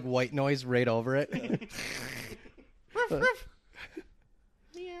lot of like white noise right over it.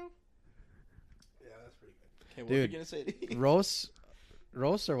 Yeah, that's pretty good. Okay, what are you Dude. going to say to me?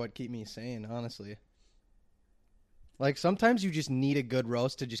 Roasts are what keep me sane, honestly. Like sometimes you just need a good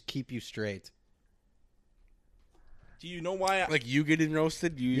roast to just keep you straight. Do you know why? Like you getting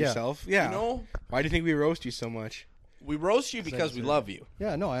roasted, you Yeah. yourself? Yeah. You know, Why do you think we roast you so much? we roast you because we love you.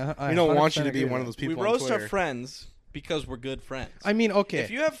 Yeah, no, I We don't want you 100% to be agree one of with those people we roast on Twitter. our friends because we're good friends. that. I mean, okay.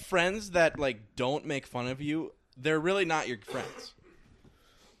 If you have friends that like don't make fun of you, they're really not your friends.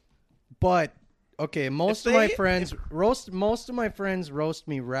 But okay, most If of my they- friends roast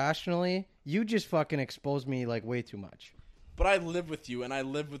me rationally. You just fucking expose me like way too much. But I live with you, and I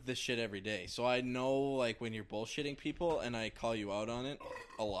live with this shit every day. So I know, like, when you're bullshitting people, and I call you out on it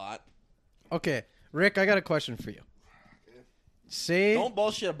a lot. Okay, Rick, I got a question for you. Say Don't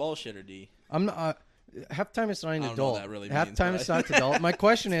bullshit a bullshitter, D. I'm not. Half time it's not an I don't know what adult. that really Half means, time but it's I- not adult. My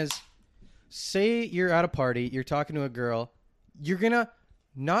question is, say you're at a party, you're talking to a girl, you're gonna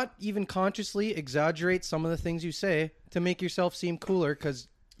not even consciously exaggerate some of the things you say to make yourself seem cooler because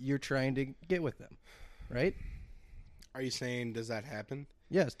you're trying to get with them, right? Are you saying does that happen?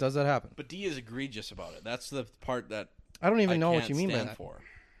 Yes. Does that happen? But D is egregious about it. That's the part that I don't even I know what can't you mean by stand that. for.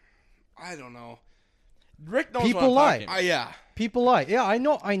 I don't know. Rick knows People what I'm lie. talking about. Yeah. People lie. Yeah, I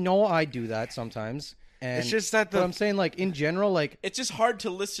know I do that sometimes. And It's just that but I'm saying, like, in general, like, It's just hard to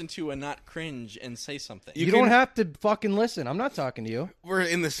listen to and not cringe and say something. you You don't can- have to fucking listen. I'm not talking to you. we're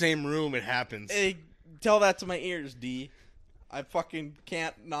in the same room. It happens. Hey, tell that to my ears, D. I fucking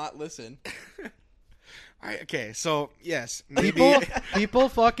can't not listen. Okay, so yes, maybe People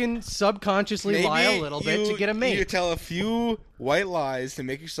fucking subconsciously lie a little bit to get a mate. You tell a few white lies to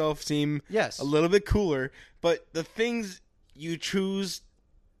make yourself seem Yes. a little bit cooler, but the things you choose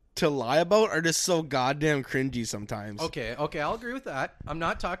to lie about are just so goddamn cringy sometimes. Okay, I'll agree with that. I'm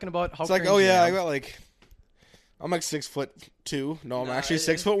not talking about how It's like, cringy oh yeah, I I am. got like, I'm like 6'2". No, I'm Nah, actually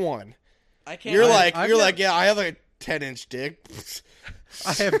 6'1". I can't. You're I've like, never- yeah, I have like a 10-inch dick.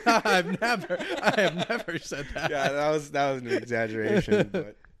 I've never said that. Yeah, that was an exaggeration.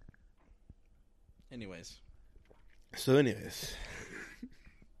 But Anyways, so, anyways,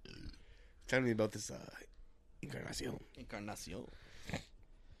 tell me about this Encarnacion. Encarnacion.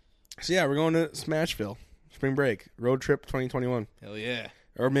 So yeah, we're going to Smashville, spring break, road trip 2021. Hell yeah.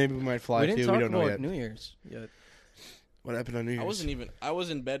 Or maybe we might fly we too. didn't We talk don't know about yet. New Year's yet. What happened on New Year's? I was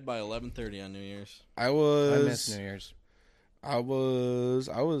in bed by 11:30 on New Year's. I I missed was. New Year's. I was.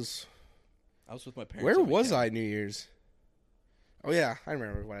 I was with my parents. Where on was weekend. I New Year's? Oh yeah, I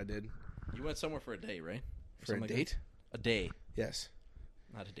remember what I did You went somewhere for a day, right? Or for a something like that? date. A day, Yes.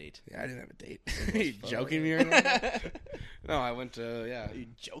 not a date. Yeah, I didn't have a date. Are you joking me right now? No, I went to Are you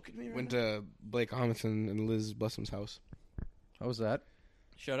joking me? Right went now? to Blake Amundsen and Liz Bussum's house. How was that?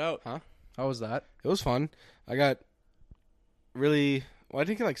 Shout out. How was that? It was fun. I got really I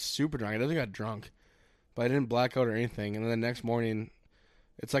didn't get like super drunk. I don't think I got drunk, but I didn't black out or anything. And then the next morning,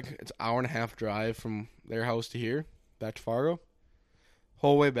 it's an hour and a half drive from their house to here, back to Fargo.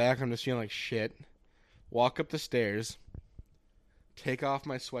 Whole way back, I'm just feeling like shit. Walk up the stairs, take off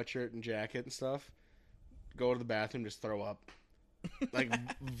my sweatshirt and jacket and stuff, go to the bathroom, just throw up, like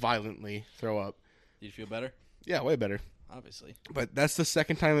violently throw up. Did you feel better? Yeah, way better. Obviously. But that's the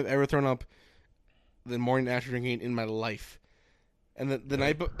second time I've ever thrown up the morning after drinking in my life. And the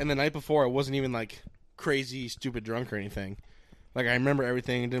night before, I wasn't even like crazy stupid drunk or anything. Like I remember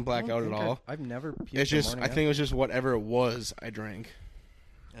everything and didn't black out at all. I've never puked It's the just morning I think it was just whatever it was I drank.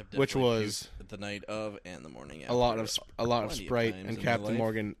 I've Which definitely was puked the night of and the morning after. A lot of plenty of Sprite times and in my Captain life.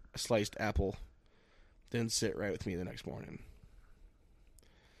 Morgan sliced apple didn't sit right with me the next morning.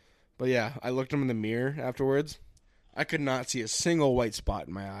 But yeah, I looked in the mirror afterwards. I could not see a single white spot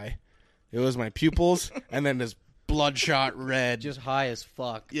in my eye. It was my pupils and then this bloodshot red. Just high as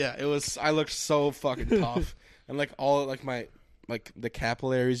fuck. Yeah, it was. I looked so fucking tough, and like all like my the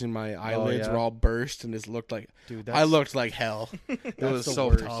capillaries in my eyelids yeah. were all burst, and just looked like Dude, I looked like hell. It That's was the so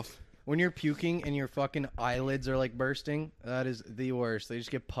worst. tough. When you're puking and your fucking eyelids are like bursting, that is the worst. They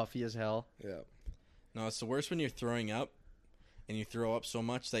just get puffy as hell. Yeah, No, it's the worst when you're throwing up and you throw up so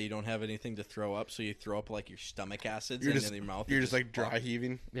much that you don't have anything to throw up, so you throw up like your stomach acids you're into just your mouth. you're and just like dry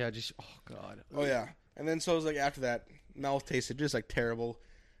heaving. Yeah, just oh god. Oh yeah, and then so it was like after that, mouth tasted just like terrible.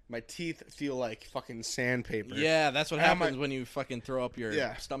 My teeth feel like fucking sandpaper. Yeah, that's what I have happens when you fucking throw up your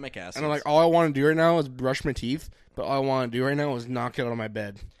Yeah. stomach acids. And I'm like, all I want to do right now is brush my teeth, but all I want to do right now is not get out of my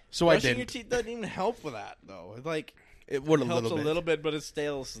bed. So brushing I your did. teeth doesn't even help with that though. It like It would a helps little bit. a little bit, but it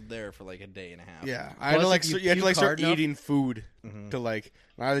stays there for like a day and a half. Yeah, I had to Plus, like if you you had to like puke start hard enough- eating food to like.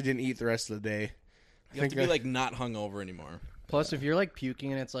 I didn't eat the rest of the day. You have to be like not hungover anymore. Plus, if you're like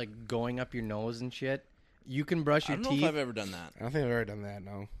puking and it's like going up your nose and shit, you can brush I your don't know teeth. if I've ever done that. I don't think I've ever done that.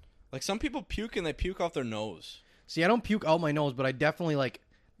 No. Like some people puke and they puke off their nose. See, I don't puke out my nose, but I definitely like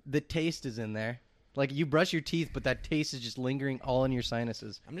the taste is in there. Like you brush your teeth, but that taste is just lingering all in your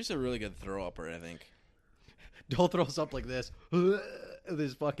sinuses. I'm just a really good throw upper, I think. Dole throws up like this.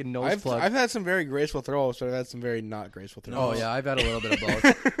 This fucking nose I've plug. had some very graceful throw-ups, but I've had some very not graceful Oh throw-ups. yeah, I've had a little bit of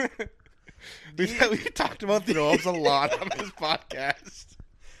both. We've talked about throw-ups a lot on this podcast.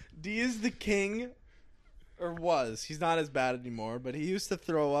 D is the king, or was. He's not as bad anymore, but he used to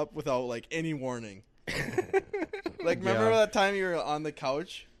throw up without like any warning. Like, remember Yeah. that time you were on the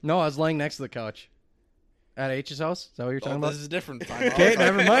couch? No, I was laying next to the couch at H's house. Is that what you're talking Oh, about? this is a different time. Okay,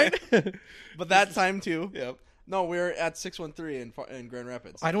 never mind. But that time too. Yep. No, we were at 613 in Grand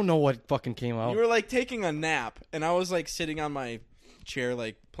Rapids. I don't know what fucking came out. You were like taking a nap, and I was like sitting on my chair,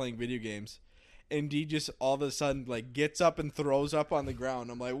 like playing video games. And D just all of a sudden like gets up and throws up on the ground.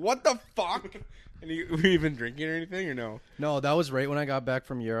 I'm like, what the fuck? And were you even drinking or anything, or no? No, that was right when I got back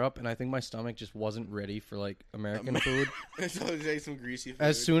from Europe, and I think my stomach just wasn't ready for like American food. So it's like some greasy food.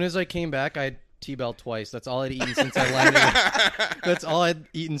 As soon as I came back, I had T-bell twice. That's all I'd eaten since I landed. That's all I'd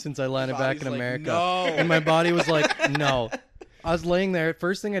eaten since I landed back Body's in like, America. no. And my body was like, no. I was laying there.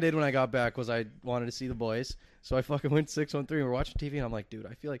 First thing I did when I got back was I wanted to see the boys. So I fucking went 613. We're watching TV, and I'm like, dude,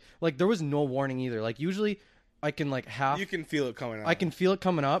 I feel like there was no warning either. Like usually, I can like half. you can feel it coming out. I can feel it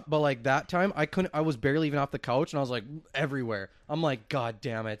coming up, but like that time, I couldn't. I was barely even off the couch, and I was like everywhere. I'm like, God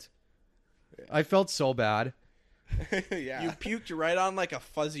damn it! I felt so bad. Yeah. You puked right on like a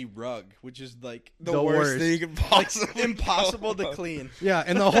fuzzy rug, which is like the worst thing you could possibly impossible to go. clean. Yeah,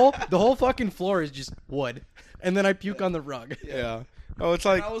 and the whole fucking floor is just wood, and then I puke on the rug. Yeah. Oh, it's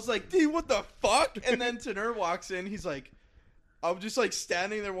like I was like, D, what the fuck? And then Tanner walks in. He's like, I'm just like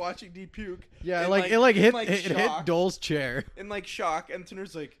standing there watching D puke. Yeah, and, like it in, hit it hit shock- Dole's chair. in like shock, and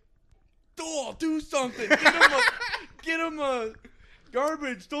Tanner's like, Dole, do something. Get him a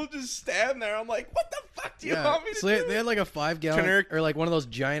garbage. Don't just stand there. I'm like, what the fuck do you want me to so do? they had like a 5-gallon Tanner- or like one of those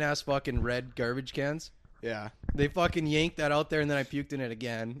giant ass fucking red garbage cans. yeah. They fucking yanked that out there, and then I puked in it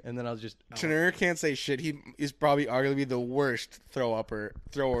again, and then I was just Tanner can't say shit. He is probably arguably the worst thrower.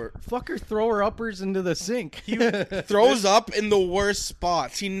 fucker thrower uppers into the sink. Throws up in the worst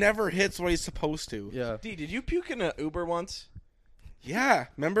spots. He never hits what he's supposed to. Yeah. D, did you puke in an Uber once? Yeah,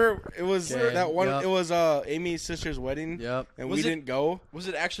 remember it was Okay, that one. yep. It was Amy's sister's wedding. Yep. And Was we it- didn't go. Was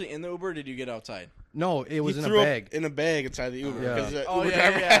it actually in the Uber? Or did you get outside? No, it was He in a threw up bag. in a bag inside the Uber. Yeah. 'Cause the Oh, Uber yeah,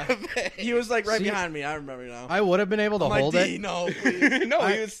 driver yeah. had a bag. He was like right See, behind me. I remember now. I would have been able to I'm like, hold D, it. no, please. No,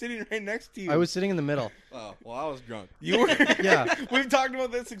 I- he was sitting right next to you. I was sitting in the middle. Oh, well, I was drunk. You were. Yeah. We've talked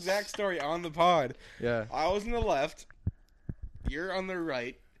about this exact story on the pod. Yeah. I was in the left. You're on the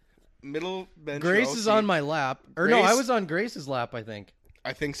right. Middle bench. Grace row is seat. on my lap. Or no, I Grace- was on Grace's lap, I think.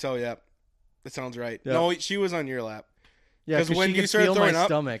 I think so. Yeah. That sounds right. Yeah. No, she was on your lap. Yeah, 'Cause because when she you could started feel throwing my up-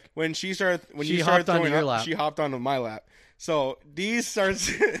 stomach. When she started, when She you started hopped onto throwing your up, lap. she hopped onto my lap. So D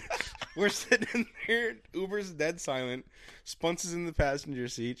starts. We're sitting there. Uber's dead silent. Spunts is in the passenger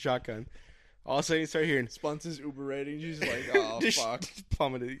seat, shotgun. All of a sudden, you start hearing Spunts' Uber rating. She's like, oh, just fuck.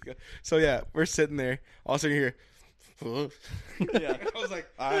 plummeted. So yeah, we're sitting there. All of a sudden, you hear. Yeah. I was like,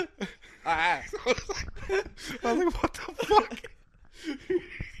 Ah. I was like, what the fuck?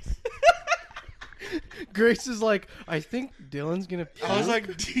 Grace is like, I think Dylan's gonna. I was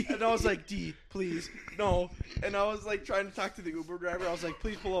like, D. And I was like, D, please, no. And I was like trying to talk to the Uber driver. I was like,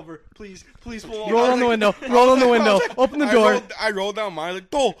 please pull over. Please pull over. roll I was on the like, window. Roll on the window. Open the door. I rolled down mine like,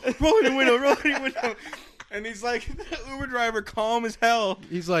 roll in the window, roll in the window. And he's like, the Uber driver, calm as hell.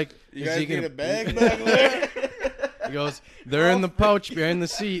 He's like, You is guys he need gonna a bag back there? He goes, they're in the pouch behind the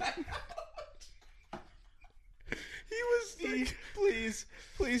seat. He was D,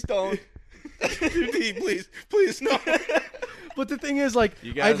 please don't. D, please no. But the thing is, like,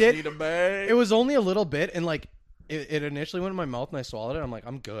 You I guys did. need a bag. It was only a little bit, and like, it initially went in my mouth, and I swallowed it. I'm like,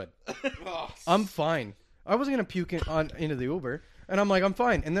 I'm good. Oh, I'm fine. I wasn't gonna puke into the Uber, and I'm like, I'm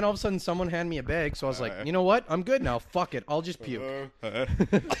fine. And then all of a sudden, someone handed me a bag, so I was like, you know what? I'm good now. Fuck it. I'll just puke.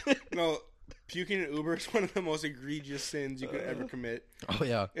 no, puking in Uber is one of the most egregious sins you could ever commit. Oh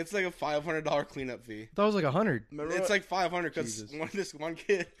yeah, It's like a $500 cleanup fee. that was like 100. Remember It's what- like 500 because Jesus. this one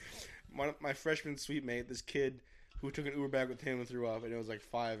kid, my freshman suite mate, this kid who took an Uber back with him and threw up, and it was like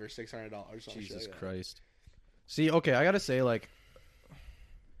 $500 or $600. Jesus Christ. See, okay, I gotta say, like,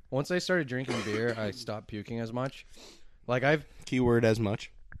 once I started drinking beer, I stopped puking as much. Like Keyword as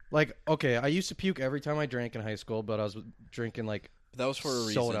much. like, okay, I used to puke every time I drank in high school, but I was drinking like That was for a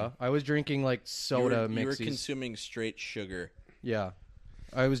reason. soda. I was drinking like soda You were mixies. consuming straight sugar. Yeah.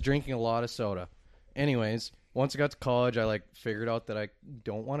 I was drinking a lot of soda. Anyways, once I got to college, I like figured out that I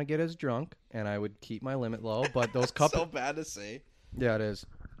don't want to get as drunk, and I would keep my limit low. But those cup, So bad to say. yeah, it is.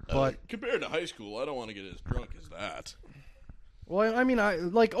 But compared to high school, I don't want to get as drunk as that. well, I mean, I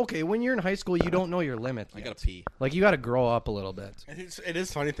like okay. When you're in high school, you don't know your limit. I yet. gotta pee. Like you got to grow up a little bit. It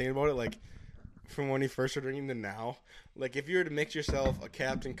is funny thinking about it, like, from when you first started drinking to now. Like, if you were to mix yourself a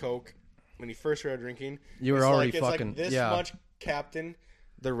Captain Coke when you first started drinking, You were it's already like, it's fucking like this yeah. much Captain,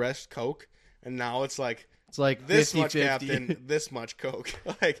 the rest Coke, and now it's like It's like this 50-50. much Captain, this much Coke.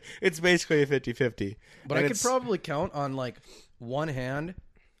 Like, it's basically a 50-50. But And I could it's- probably count on like one hand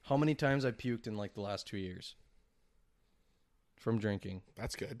how many times I puked in like the last 2 years from drinking.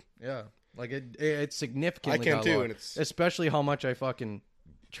 That's good. Yeah, like it significantly. I can got too, low. and it's- especially how much I fucking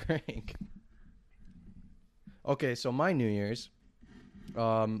drank. Okay, so my New Year's,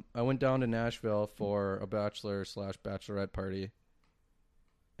 I went down to Nashville for a bachelor/bachelorette party,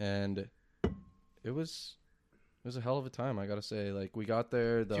 and it was a hell of a time. I gotta say, like we got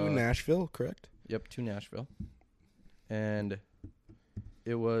there To Nashville, correct? Yep, to Nashville. And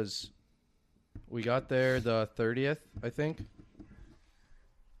we got there the 30th, I think.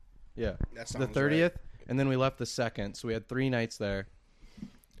 Yeah, That the sounds 30th, right. and then we left the 2nd. So we had 3 nights there.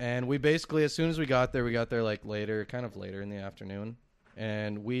 And we basically, as soon as we got there like later, kind of later in the afternoon.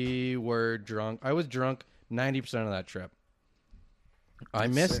 And we were drunk. I was drunk 90% of that trip. I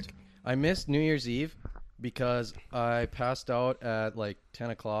missed New Year's Eve because I passed out at like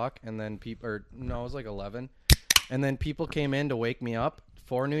 10 o'clock, and then it was like 11. And then people came in to wake me up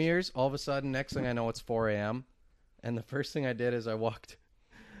for New Year's. All of a sudden, next thing I know, it's 4 a.m. And the first thing I did is I walked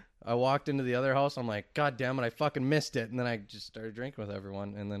into the other house. I'm like, God damn it, I fucking missed it. And then I just started drinking with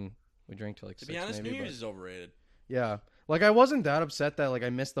everyone, and then we drank till like To 6 be honest, maybe. New but- Year's is overrated. yeah. Like, I wasn't that upset that, like, I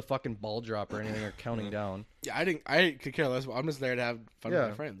missed the fucking ball drop or anything or counting down. Yeah, I could care less. I'm just there to have fun with Yeah.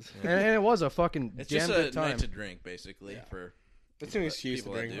 my friends. And it was a fucking It's damn just good a time. night to drink, basically. Yeah. For That's an excuse to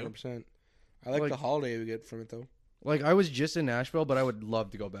people that drink do. 100%. I like Like- the holiday we get from it, though. Like, I was just in Nashville, but I would love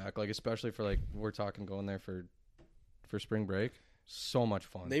to go back. Like, especially for, like, we're talking going there for spring break. So much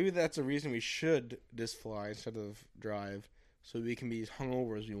fun. Maybe that's a reason we should just fly instead of drive, so we can be as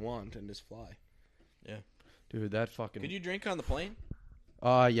hungover as we want and just fly. Dude, that fucking... could you drink on the plane?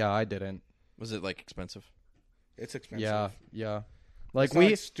 Yeah, I didn't. Was it like expensive? It's expensive. Yeah. Like It's not,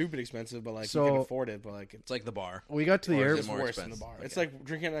 like, stupid expensive, but like you can afford it. But like It's like the bar. we got to the Or is air. it it's more worse than the expensive? bar. Okay. It's like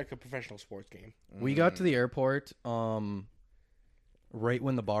drinking like a professional sports game. We got to the airport right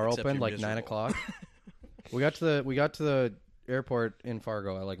when the bar Except opened, you're like 9 miserable. o'clock. we got to the airport in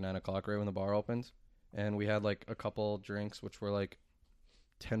Fargo at like 9 o'clock, right when the bar opened, and we had like a couple drinks, which were like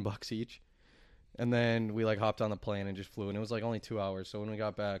 $10 each, and then we like hopped on the plane and just flew, and it was like only 2 hours. So when we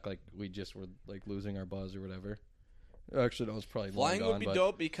got back, like we just were like losing our buzz or whatever. Actually, that was probably Flying long would gone, be but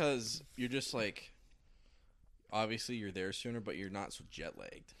dope because you're just like, obviously you're there sooner, but you're not so jet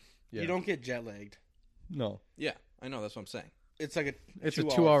lagged. yeah. You don't get jet lagged. No, Yeah, I know. That's what I'm saying. It's like it's a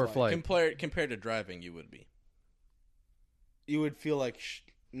 2-hour flight. Compared to driving, you would be. You would feel like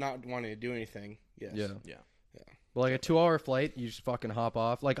not wanting to do anything. Yes. Yeah. Yeah. But like a 2-hour flight, you just fucking hop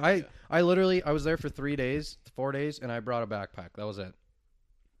off. Like I literally, I was there for 4 days, and I brought a backpack. That was it,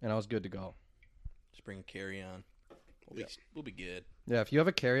 and I was good to go. Just bring a carry on. We'll be good. Yeah, if you have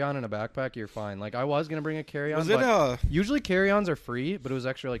a carry-on and a backpack, you're fine. Like I was gonna bring a carry-on. Was it but usually carry-ons are free, but it was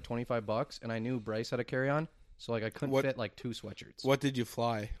extra like $25, and I knew Bryce had a carry-on, so like I couldn't fit like 2 sweatshirts. What did you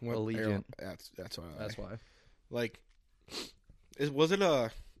fly? What Allegiant. That's why. That's why. Like, was it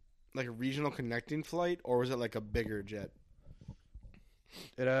a regional connecting flight, or was it like a bigger jet?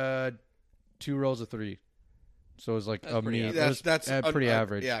 It had 2 rows of 3, so it was like That's a pretty me. average. That's pretty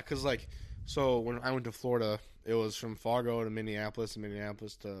average. Yeah, because like, so when I went to Florida, it was from Fargo to Minneapolis and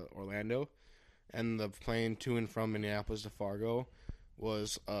Minneapolis to Orlando, and the plane to and from Minneapolis to Fargo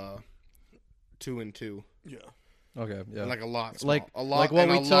was 2 and 2. Yeah. Okay, yeah. And like a lot, Like- a lot, like what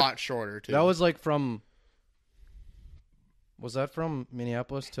and we a took- lot shorter too. That was like from. Was that from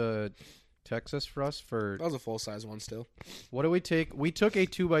Minneapolis to Texas for us? For a full size one still. what did we take? We took a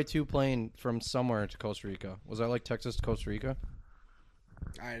 2x2 plane from somewhere to Costa Rica. Was that like Texas to Costa Rica?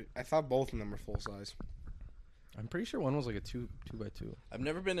 I thought both of them were full size. I'm pretty sure one was like a 2x2. I've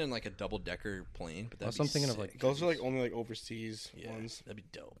never been in like a double decker plane, but That's that's what I'm thinking of, like, Those are like only like overseas yeah, ones. that'd be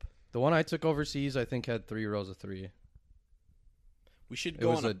dope. The one I took overseas, I think, had 3 rows of 3. We should It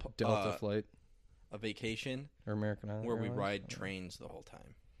go was on a Delta flight a vacation or American Airlines. where we ride trains the whole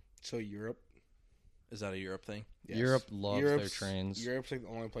time. So Europe. Is that a Europe thing? Yes. Europe loves their trains. Europe's like the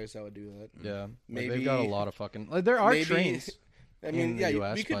only place that would do that. Yeah, Maybe they've got a lot of fucking. Like, there are trains. I mean, in the yeah,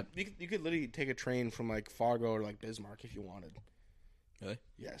 US, you could but- you could literally take a train from like Fargo or like Bismarck if you wanted. Really?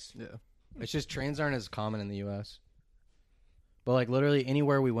 Yes. Yeah, it's just trains aren't as common in the U.S. But like literally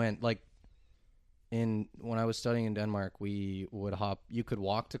anywhere we went, like when I was studying in Denmark, we would hop. You could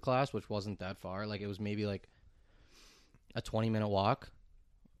walk to class, which wasn't that far. Like it was maybe like a 20-minute walk,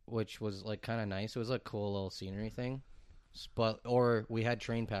 which was like kind of nice. It was like a cool little scenery thing. Or we had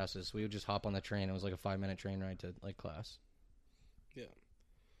train passes. So we would just hop on the train. It was like a 5-minute train ride to like class. Yeah.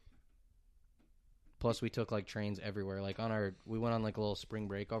 Plus, we took like trains everywhere. Like we went on like a little spring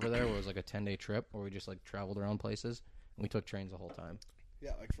break over there, where it was like a 10-day trip, where we just like traveled around places, and we took trains the whole time.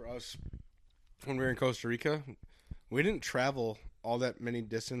 Yeah, like for us, when we were in Costa Rica, we didn't travel all that many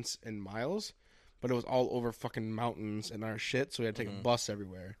distance in miles, but it was all over fucking mountains and our shit, so we had to take a bus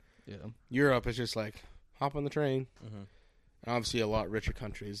everywhere. Yeah, Europe is just like, hop on the train. Mm-hmm. And obviously a lot richer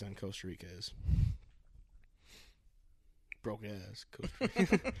countries than Costa Rica is. Broke ass. Costa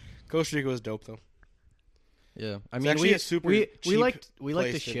Rica. Costa Rica was dope, though. yeah. I It's mean, actually a super we cheap liked to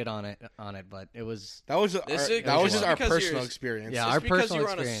place to- shit on it, but it was That was This is- that was just just our because personal you're- experience. Yeah, Just our because personal you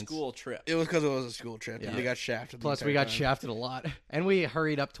were on a experience. school trip. It was because it was a school trip. Yeah. And we got shafted. the plus we entire got time. shafted a lot, and we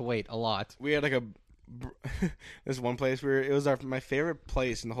hurried up to wait a lot. We had like this one place where it was my favorite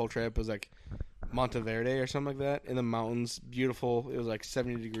place in the whole trip was like Monteverde or something like that in the mountains. Beautiful. It was like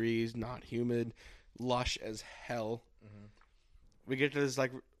 70 degrees, not humid, lush as hell. Mm-hmm. We get to this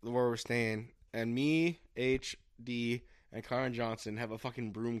like where we're staying, and me, HD, and Karen Johnson have a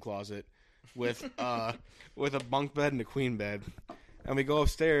fucking broom closet with with a bunk bed and a queen bed, and we go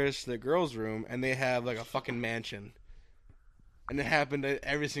upstairs to the girls' room, and they have like a fucking mansion. And it happened at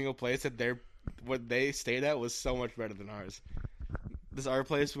every single place that what they stayed at was so much better than ours. This our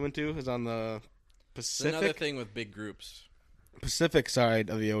place we went to is on the It's another Pacific thing with big groups. Pacific side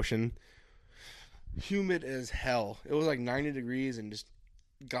of the ocean. Humid as hell. It was like 90 degrees and just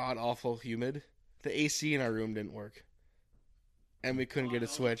god awful humid. The AC in our room didn't work, and we couldn't get it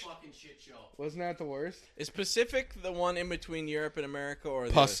switched. Wasn't that the worst? Is Pacific the one in between Europe and America, or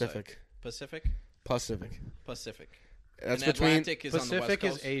the other side? Pacific. Pacific? Pacific. Pacific. That's and between Atlantic is on the west Pacific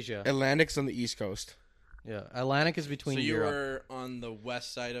is coast? Asia. Atlantic's on the East Coast. Yeah, Atlantic is between So you Europe. were on the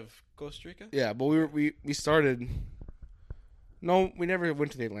west side of Costa Rica? Yeah, but we started. No, we never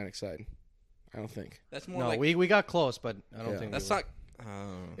went to the Atlantic side. I don't think. That's more No, like we got close, but I don't Yeah. think that's we were. not.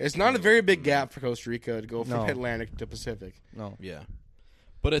 It's not a very big gap for Costa Rica to go from No. Atlantic to Pacific. No, Yeah.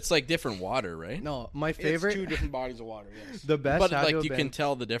 But it's like different water, right? No, my It's favorite, 2 different bodies of water. Yes. the best. But had to like have you been- can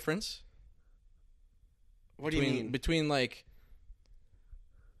tell the difference. What do you mean? Between like?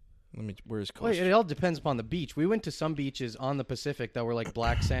 Where's Costa? Wait, it all depends upon the beach. We went to some beaches on the Pacific that were like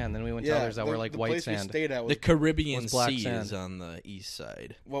black sand, then we went to others that were like the white place sand, We stayed at was, The Caribbean was black Sea sand. is on the east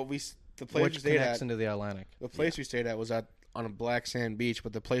side. the place we which stayed connects at. into the Atlantic. The place we stayed at was on a black sand beach,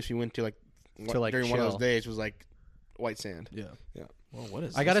 but the place we went to To, during one of chill. those days was like white sand. Yeah. Well, what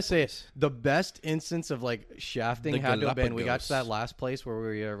is? I gotta this say, place? the best instance of like shafting The had to have been we got to that Galapagos. last place where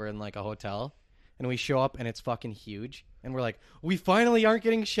we were in like a hotel, and we show up and it's fucking huge, and we're like, we finally aren't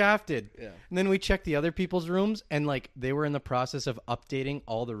getting shafted. Yeah. And then we checked the other people's rooms, and like they were in the process of updating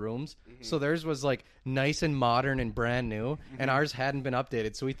all the rooms, so theirs was like nice and modern and brand new, and ours hadn't been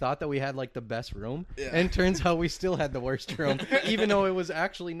updated. So we thought that we had like the best room, Yeah. and turns out we still had the worst room, even though it was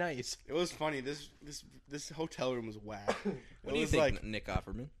actually nice. It was funny. This hotel room was whack. What do you think, Nick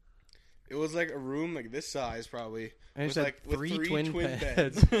Offerman? It was like a room like this size probably. And it with said like with three three twin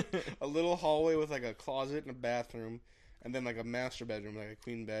beds, beds. a little hallway with like a closet and a bathroom, and then like a master bedroom, like a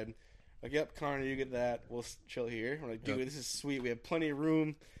queen bed. Like, yep, Connor, you get that. We'll chill here. We're like, dude, Yep. this is sweet. We have plenty of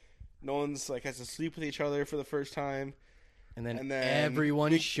room. No one's like has to sleep with each other for the first time. And then, And then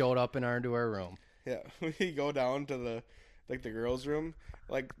everyone we- showed up into our room. Yeah, we go down to the girls' room.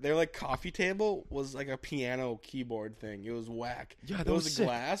 Like their like coffee table was like a piano keyboard thing. It was whack. Yeah, it that was was sick.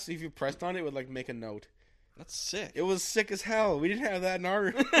 glass. If you pressed on it, it would like make a note. That's sick. It was sick as hell. We didn't have that in our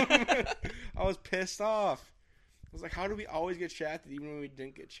room. I was pissed off. I was like, how do we always get shafted even when we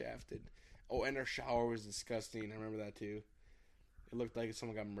didn't get shafted? Oh, and our shower was disgusting. I remember that too. It looked like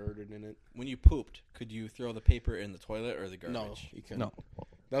someone got murdered in it. When you pooped, could you throw the paper in the toilet or the garbage? No, you couldn't. No.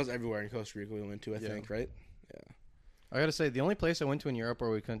 That was everywhere in Costa Rica we went to, I Yeah. think, right? I gotta say, the only place I went to in Europe where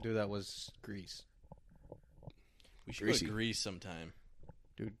we couldn't do that was Greece. We should Greasy. go to Greece sometime.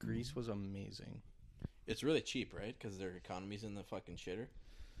 Dude, Greece was amazing. It's really cheap, right? Because their economy's in the fucking shitter.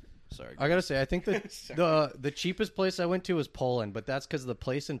 Sorry. I gotta say, I think that Sorry. the cheapest place I went to was Poland, but that's because the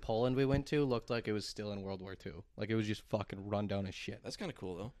place in Poland we went to looked like it was still in World War II. Like it was just fucking run down as shit. That's kind of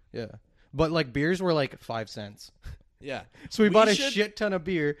cool, though. Yeah, but like beers were like 5 cents, Yeah. so we bought a should- shit ton of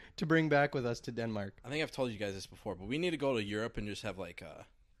beer to bring back with us to Denmark. I think I've told you guys this before, but we need to go to Europe and just have like a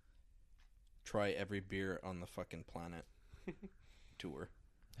try every beer on the fucking planet tour.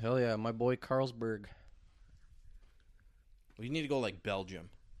 Hell yeah, my boy Carlsberg. We need to go like Belgium.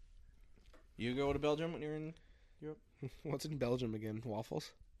 You go to Belgium when you're in Europe? What's in Belgium again? Waffles?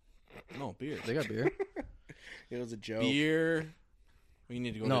 No, beer. They got beer. It was a joke. Beer. We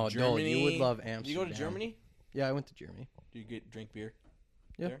need to go No, to no, Germany. you would love Do you go to Amsterdam. Germany? Yeah, I went to Germany. Do you drink beer?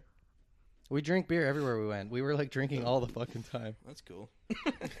 Yeah. There? We drink beer everywhere we went. We were like drinking all the fucking time. That's cool.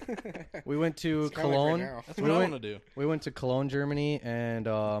 We went to It's kinda like right Cologne. now. That's we what I went. want to do. We went to Cologne, Germany,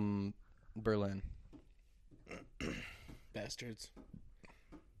 and Berlin. Bastards.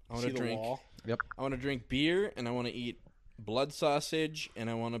 I want See to the drink. wall? I want to drink beer, and I want to eat blood sausage, and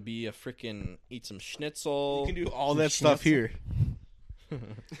I want to be a freaking eat some schnitzel. You can do all that stuff here.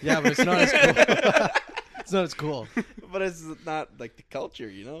 Yeah, but it's not as cool. It's not as cool. But it's not like the culture,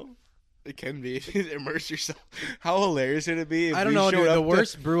 you know. It can be. Immerse yourself. How hilarious would it be if I don't we know, showed dude. up The to-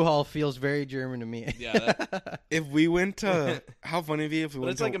 worst brew hall feels very German to me. Yeah, if we went to how funny would it be if we but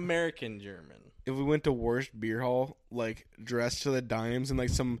went it's to like American German. if we went to worst beer hall like dressed to the dimes and like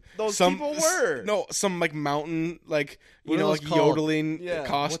some Those some people were. no some like mountain like you What are know those like called? yodeling Yeah. What the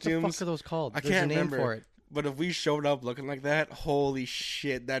costumes. fuck are those called? I There's can't a name remember. for it. But if we showed up looking like that, holy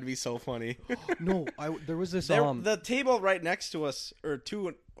shit, that'd be so funny. No, there was this. The table right next to us, or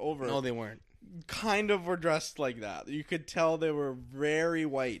two over, No, they weren't. kind of were dressed like that. You could tell they were very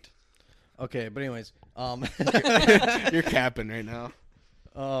white. Okay, but anyways, You're capping right now.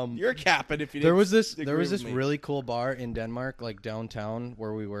 You're capping if you. there didn't was this agree with me. really cool bar in Denmark, like downtown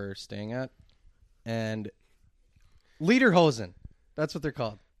where we were staying at, and Lederhosen. That's what they're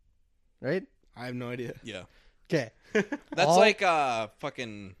called, right? I have no idea. Yeah, Okay, that's All- like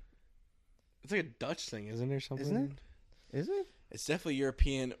fucking. It's like a Dutch thing, isn't it? Or something? Isn't is it? It's definitely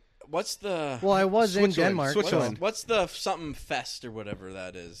European. What's the? Well, I was in Switzerland, Denmark. Switzerland. so- What's the something fest or whatever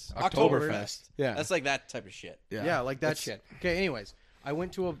that is? Oktoberfest. Yeah. That's like that type of shit. Yeah, like that It's- shit. Okay, anyways, I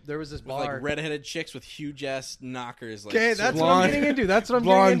went to there was this With bar. like redheaded chicks with huge ass knockers. Like, Okay, that's what I'm Blonde- getting into. That's what I'm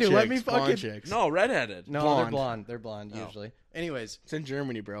Blonde getting into. Let me chicks, fucking. blonde chicks. no redheaded. No, Blonde. they're blonde. They're blonde Oh. usually. Anyways, It's in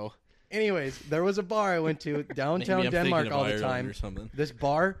Germany, bro. there was a bar I went to downtown Maybe I'm Denmark thinking of all the Ireland time. or something. This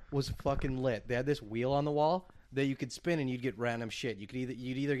bar was fucking lit. They had this wheel on the wall that you could spin and you'd get random shit. You'd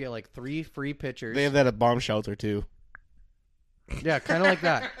either get like 3 free pitchers. They have that at bomb shelter too. Yeah, kind of like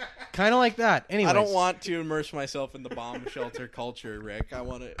that. Kind of like that. Anyways, I don't want to immerse myself in the bomb shelter culture, Rick. I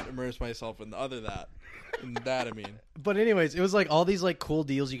want to immerse myself in the other that. In that, I mean. But anyways, it was like all these like cool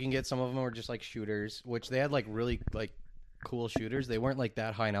deals you can get. Some of them were just like shooters, which they had like really like cool shooters. They weren't like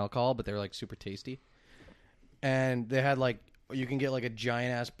that high in alcohol, but they were like super tasty. And they had like you can get like a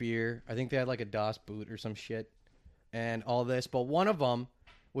giant ass beer. I think they had like a DOS boot or some shit, and all this. But one of them,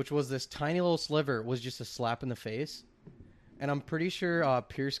 which was this tiny little sliver, was just a slap in the face. And I'm pretty sure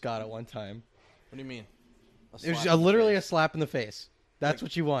Pierce got it one time. What do you mean? It was literally a slap in the face. That's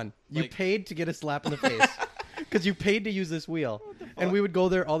what you won. You paid to get a slap in the face because you paid to use this wheel, and we would go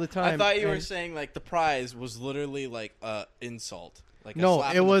there all the time. I thought you were saying like the prize was literally like a insult. Like no, a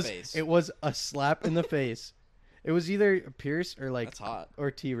slap it in was the face. it was a slap in the face. It was either Pierce or like That's hot. or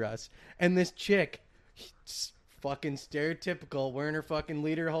T-Russ, and this chick, fucking stereotypical, wearing her fucking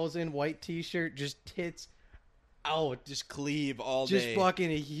lederhosen, white T-shirt, just tits out, Just cleave all just day. fucking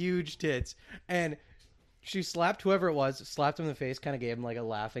huge tits, and she slapped whoever it was, slapped him in the face, kind of gave him like a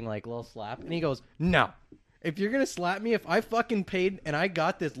laughing like little slap, and he goes, "No, if you're gonna slap me, if I fucking paid and I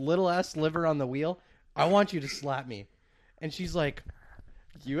got this little ass sliver on the wheel, I want you to slap me." And she's like,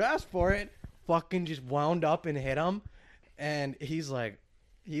 "You asked for it." Fucking just wound up and hit him, and he's like,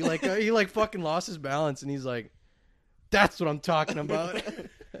 he fucking lost his balance, and he's like, "That's what I'm talking about."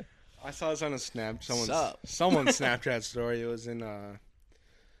 I saw this on a someone's Snapchat story. It was in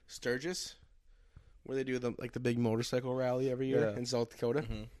Sturgis, where they do the big motorcycle rally every year in South Dakota,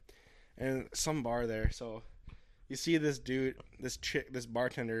 and some bar there. So you see this dude, this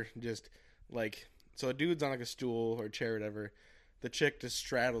bartender, just like, so a dude's on like a stool or chair or whatever. The chick just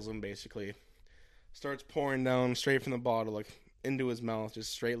straddles him basically, starts pouring down straight from the bottle like into his mouth,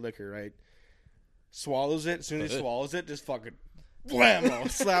 just straight liquor, right? Swallows it. As soon as he swallows it, just fucking blammo,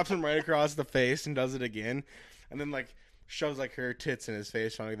 slaps him right across the face and does it again, and then like shoves like her tits in his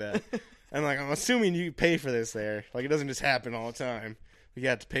face, something like that. And like, I'm assuming you pay for this there. Like, it doesn't just happen all the time. You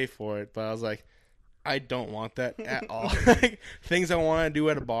have to pay for it. But I was like, I don't want that at all. Like, things I want to do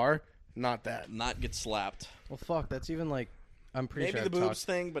at a bar, not that. Not get slapped. Well, fuck, that's even like, I'm pretty Maybe sure the I've boobs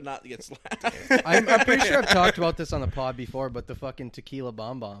thing, but not get slapped. I'm pretty sure I've talked about this on the pod before, but the fucking tequila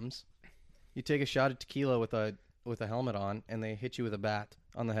bombs. You take a shot of tequila with a helmet on, and they hit you with a bat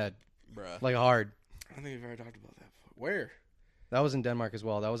on the head, Bruh. like hard. I don't think we've ever talked about that before. Where? That was in Denmark as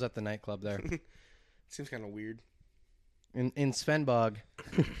well. That was at the nightclub there Seems kind of weird. in Svenborg.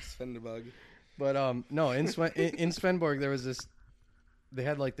 Svenderbug. But no, in Svenborg there was this. They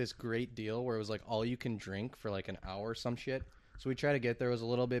had like this great deal where it was like all you can drink for like an hour or some shit. So we tried to get there. It was a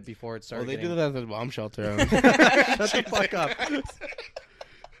little bit before it started. Well, they do that at the bomb shelter. Shut the fuck up.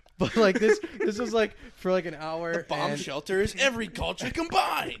 But like this was like for like an hour. Bomb shelter is every culture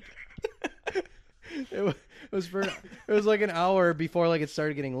combined. It was like an hour before like it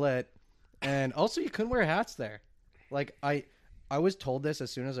started getting lit, and also you couldn't wear hats there. Like I was told this as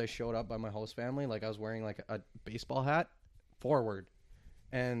soon as I showed up by my host family. Like I was wearing like a baseball hat forward,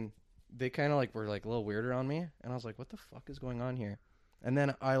 and they kind of like were like a little weird around me, and I was like, what the fuck is going on here? And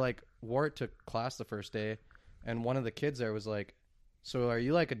then I like wore it to class the first day, and one of the kids there was like, so are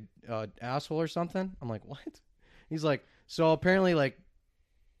you like a asshole or something? I'm like, what? He's like, so apparently like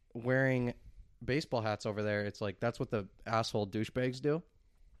wearing baseball hats over there, it's like that's what the asshole douchebags do.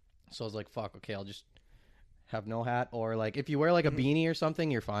 So I was like, fuck, okay, I'll just have no hat, or like if you wear like a beanie or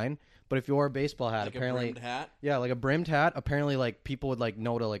something, you're fine. But if you wear a baseball hat, Like apparently, a brimmed hat? yeah, like a brimmed hat, apparently like people would like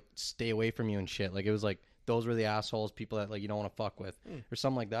know to like stay away from you and shit. Like it was like those were the assholes, people that like you don't want to fuck with or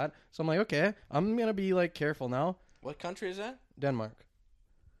something like that. So I'm like, okay, I'm gonna be like careful now. What country is that? Denmark.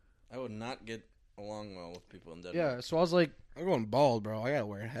 I would not get along well with people in Denmark. Yeah, so I was like, I'm going bald, bro. I gotta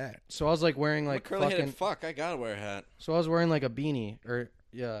wear a hat. so I was like wearing I'm like a curly-headed fucking. fuck. I gotta wear a hat. So I was wearing like a beanie, or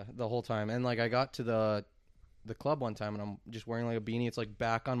yeah, the whole time, and like I got to the club one time, and I'm just wearing like a beanie. It's like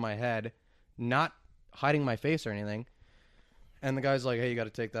back on my head, not hiding my face or anything. And the guy's like, "Hey, you got to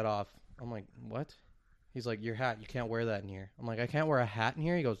take that off." I'm like, "What?" He's like, "Your hat, you can't wear that in here." I'm like, "I can't wear a hat in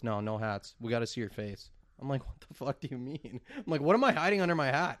here." He goes, "No hats. We got to see your face." I'm like, "What the fuck do you mean?" I'm like, "What am I hiding under my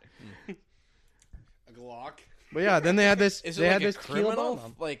hat?" A Glock. But yeah, then they had this. Is they it had like a this tequila criminal?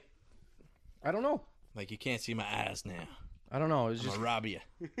 bomb. Like I don't know. you can't see my ass now. I don't know. It was I'm just gonna rob you.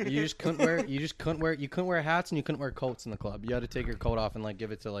 you couldn't wear hats, and you couldn't wear coats in the club. You had to take your coat off and like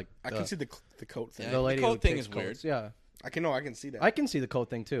give it to like I can see the coat thing. Yeah. the lady The who coat thing takes is weird. coats. Yeah, I can see that. I can see the coat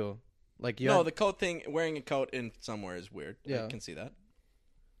thing too. Like you No, had- the coat thing. Wearing a coat in somewhere is weird. Yeah. I can see that.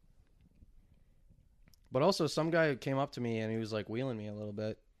 but also some guy came up to me and he was like wheeling me a little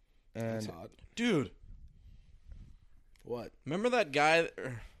bit, That's and hot. Dude, What? remember that guy?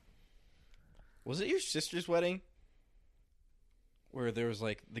 Was it your sister's wedding? where there was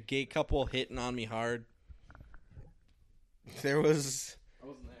like the gay couple hitting on me hard. There was I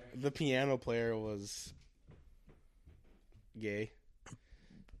wasn't there. the piano player was gay.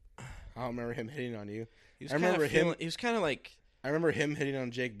 I don't remember him hitting on you. He was I remember him. He was kind of like I remember him hitting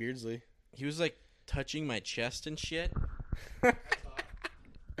on Jake Beardsley. he was like touching my chest and shit.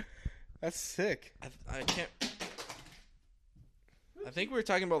 That's sick. I can't. I think we were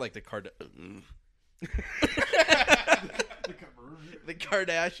talking about like the the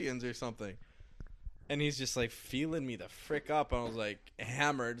Kardashians or something. And he's just like feeling me the frick up. And I was like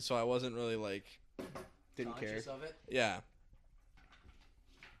hammered, so I wasn't really like, Didn't care. Conscious of it. yeah.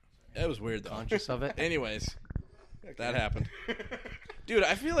 It was weird though. Conscious of it. Anyways, that happened. Dude,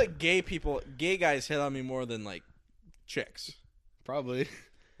 I feel like gay guys hit on me more than like chicks, Probably.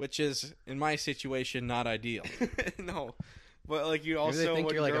 which is in my situation not ideal. No. But like you they also think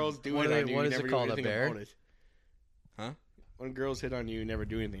when you're like a- girls do what it do they- on you, what you is it never called, do a anything bear? about it. Huh? When girls hit on you, you never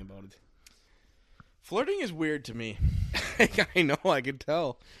do anything about it. Flirting is weird to me. I know, I could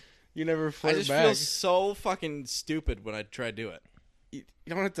tell. You never flirt I just back. feel so fucking stupid when I try to do it. You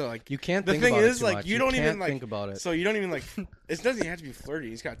don't have to like. You can't. The think thing about is, it too like, much. you don't even can't like think about it. So you don't even like. It doesn't have to be flirty.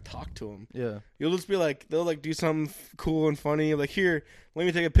 You just gotta talk to them. Yeah. You'll just be like, they'll like do something cool and funny. Like, here, let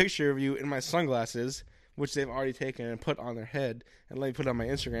me take a picture of you in my sunglasses, which they've already taken and put on their head, and let me put it on my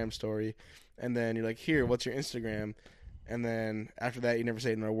Instagram story. And then you're like, here, what's your Instagram? And then after that, you never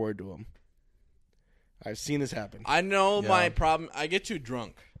say another word to them. I've seen this happen. I know Yeah. my problem. I get too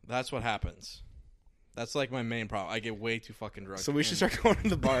drunk. That's what happens. That's like my main problem. I get way too fucking drunk. So we should And start going to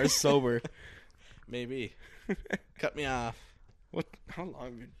the bars sober. maybe cut me off. What? How long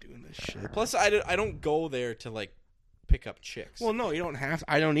have you been doing this shit? Plus, I don't go there to like pick up chicks. Well, no, you don't have.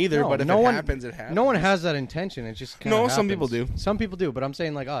 I don't either. No, but if no it one- happens, it happens. No one has that intention. It just kinda No, some people happens. do. Some people do, but I'm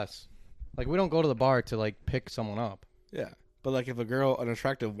saying like us. Like we don't go to the bar to like pick someone up. Yeah, but like if a girl, an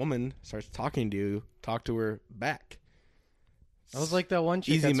attractive woman, starts talking to you, talk to her back. I was like that one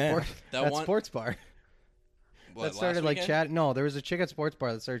chick Easy at, math. That at one- sports bar What, that started last like weekend? chat. No, there was a chick at sports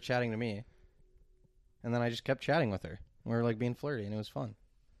bar that started chatting to me, and then I just kept chatting with her. We were like being flirty, and it was fun.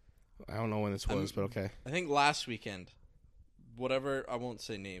 I don't know when this was, but okay. I think last weekend, whatever. I won't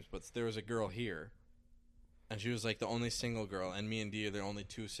say names, but there was a girl here, and she was like the only single girl, and me and Dee are the only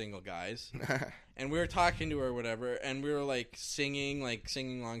two single guys. And we were talking to her, or whatever, and we were like singing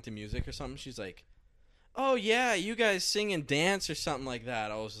along to music or something. She's like, "Oh yeah, you guys sing and dance or something like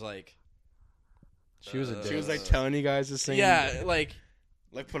that." I was like, She was a She was like dick. telling you guys to sing. "Yeah, like,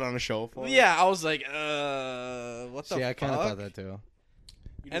 like put on a show for. her? yeah." I was like, what the See, I fuck?" kind of thought that too.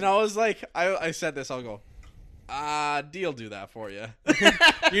 And I was like, I said this. I'll go, Dee'll do that for you.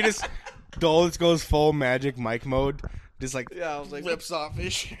 You just Dulles goes full magic Mike mode. Just like Yeah, I was like, rips off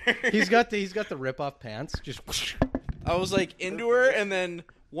his shirt. He's got the rip off pants. Just I was like into her, and then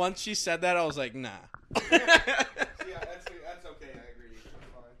once she said that, I was like, nah. Yeah, that's okay. I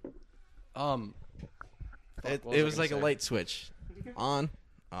agree. It what was I was gonna like a say? light switch, on,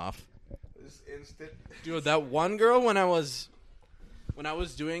 off. It's instant. Dude, that one girl when I was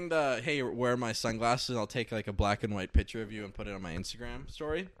doing the hey, wear my sunglasses, I'll take like a black and white picture of you and put it on my Instagram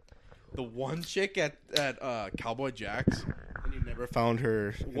story. The one chick at Cowboy Jack's And you never found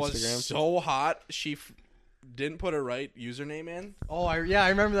her was Instagram. so hot. She didn't put her right username in. I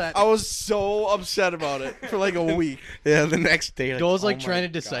remember that. I was so upset about it for like a week. Yeah, the next day. Dole's like oh trying my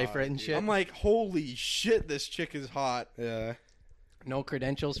to decipher God, it and dude. shit. I'm like, holy shit, this chick is hot. Yeah, No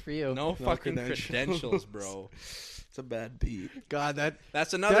credentials for you. No fucking credentials. credentials, bro. it's a bad beat. God,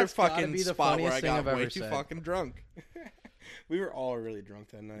 That's another That's gotta fucking be the spot where funniest I thing got I've way ever too said. fucking drunk. We were all really drunk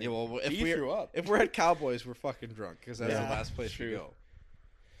that night. Yeah, well, if He we threw up. if we're at Cowboys, we're fucking drunk because that's Yeah, the last place we true. go.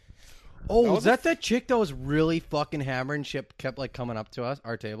 Oh, That was was that that chick that was really fucking hammering? Shit kept like coming up to us,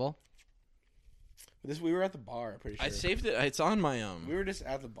 our table. We were at the bar. I'm pretty sure. I saved it. It's on my We were just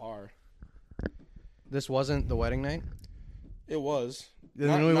at the bar. This wasn't the wedding night. It was.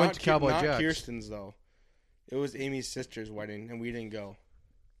 Then we went to Cowboy not Jack's. Kirsten's though. It was Amy's sister's wedding, and we didn't go.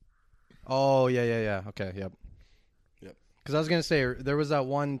 Oh yeah. Okay, yep. Yep. Because I was gonna say there was that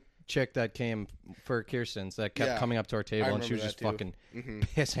one chick that came for Kirsten's that kept Yeah, coming up to our table, and she was remember just that too. fucking Mm-hmm.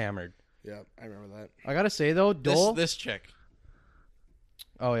 piss hammered. Yeah, I remember that. I gotta say though, Dole. This chick.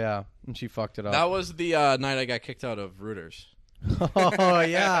 Oh yeah, and she fucked it up. That was the night I got kicked out of Reuters. Oh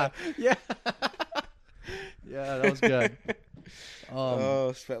yeah, yeah, yeah. That was good.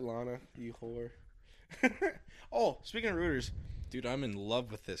 Oh, Svetlana, you whore. Oh, speaking of Rooters. Dude, I'm in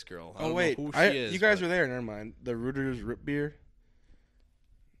love with this girl. I Oh don't wait, know who she is. you guys but- were there. Never mind. The Rooters root beer.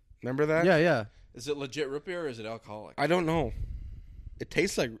 Remember that? Yeah. Is it legit root beer or is it alcoholic? I don't know. It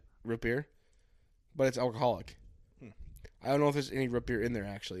tastes like root beer, but it's alcoholic. I don't know if there's any root beer in there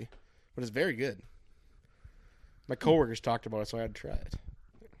actually, but it's very good. My coworkers talked about it, so I had to try it.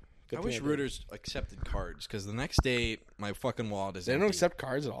 Good I thing wish did. Rooters accepted cards, because the next day my fucking wallet is They don't empty. accept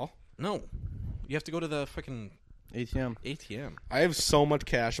cards at all. No. You have to go to the fucking ATM. ATM. I have so much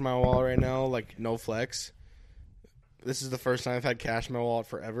cash in my wallet right now, like no flex. This is the first time I've had cash in my wallet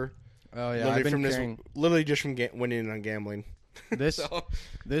forever. Oh yeah, literally I've been from carrying literally just from winning on gambling. this So,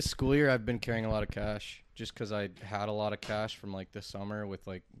 this school year. I've been carrying a lot of cash just because I had a lot of cash from like this summer with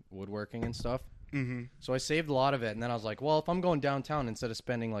like woodworking and stuff. mm-hmm. So I saved a lot of it, and then I was like, well, if I'm going downtown, instead of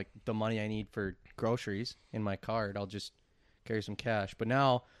spending like the money I need for groceries in my card, I'll just carry some cash. But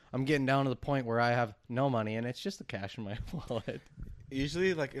now I'm getting down to the point where I have no money, and it's just the cash in my wallet.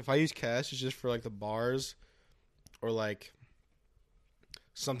 Usually, like if I use cash, it's just for like the bars or like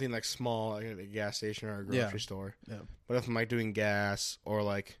something like small, like at a gas station or a grocery Yeah. store. Yeah. But if I'm like doing gas or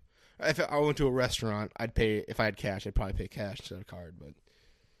like if I went to a restaurant, I'd pay if I had cash. I'd probably pay cash instead of card. But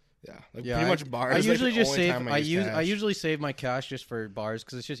yeah, like Yeah, pretty much bars. I is, usually like, the just only save. time I use I cash. usually save my cash just for bars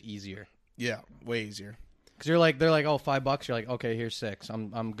because it's just easier. Yeah, way easier. Because they're like, oh, $5. You're like, okay, here's $6.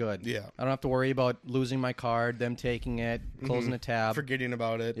 I'm good. Yeah, I don't have to worry about losing my card, them taking it, closing Mhm. a tab. forgetting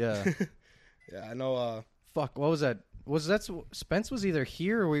about it. Yeah. Yeah, I know. Fuck, what was that? Spence was either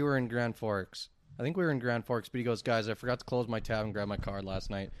here or we were in Grand Forks. I think we were in Grand Forks, but he goes, guys, I forgot to close my tab and grab my card last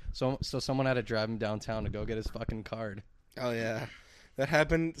night. So someone had to drive him downtown to go get his fucking card. Oh yeah, that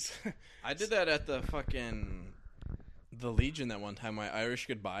happened. I did that at the Legion that one time. My Irish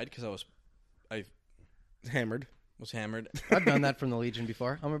goodbye because I Hammered. was hammered. I've done that from the Legion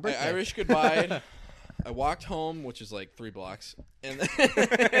before. On my I birthday. Irish goodbye. I walked home, which is like 3 blocks, and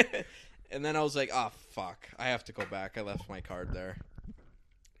then, and then I was like, "Oh fuck, I have to go back." I left my card there,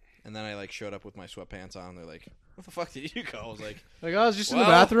 and then I like showed up with my sweatpants on. They're like, "What the fuck did you go?" I was like, Like, I was just in the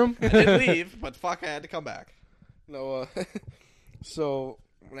Well, bathroom. "I did leave, but fuck, I had to come back." No, so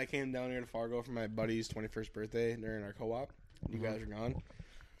when I came down here to Fargo for my buddy's 21st birthday during our co-op, you guys were gone.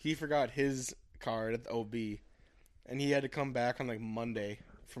 He forgot his card at the OB, and he had to come back on like Monday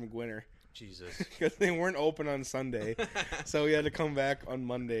from Gwinner Jesus. because they weren't open on Sunday. So he had to come back on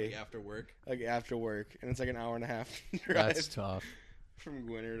Monday, After work, like after work, and it's like an hour and a half drive That's tough. from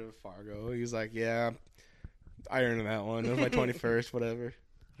Gwinner to Fargo. He's like, "Yeah, I earned that one. It was my 21st, whatever."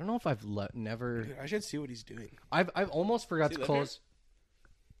 I don't know if I've never. Dude, I should see what he's doing. I've almost forgot Does to he live close.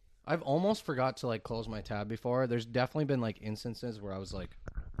 I've almost forgot to like close my tab before. There's definitely been like instances where I was like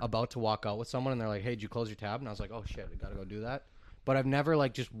about to walk out with someone and they're like, "Hey, did you close your tab?" And I was like, "Oh shit, I gotta go do that." But I've never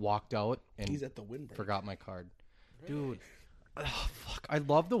like just walked out and He's at the windbreak. forgot my card, dude. Oh, fuck, I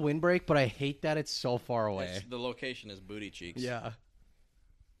love the windbreak, but I hate that it's so far away. the location is booty cheeks. Yeah,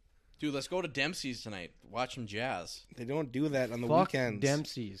 Dude, let's go to Dempsey's tonight. Watch some jazz. They don't do that on the fuck weekends.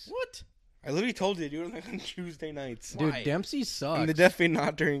 Dempsey's, What? I literally told you to do it like on Tuesday nights. dude. Why? Dempsey's sucks. And they're definitely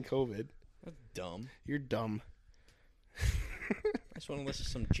not during COVID. That's dumb. You're dumb. I just want to listen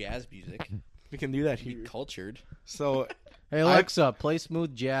to some jazz music. We can do that Be here. cultured. So Hey Alexa, play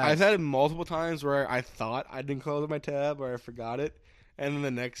smooth jazz. I've had it multiple times where I thought I didn't close my tab or I forgot it, and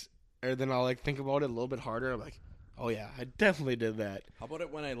then then I'll like think about it a little bit harder. I'm like, oh yeah, I definitely did that. How about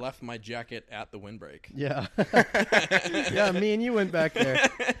it when I left my jacket at the windbreak? Yeah. Yeah, me and you went back there.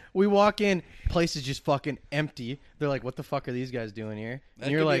 We walk in, place is just fucking empty. They're like, what the fuck are these guys doing here? That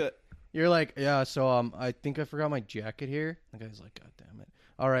And you're could like, be a- yeah, so I think I forgot my jacket here. The guy's like, God damn it.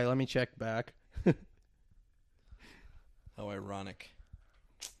 All right, let me check back. How ironic.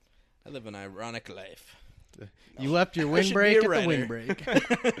 I live an ironic life. You left your I should be windbreak a at writer. the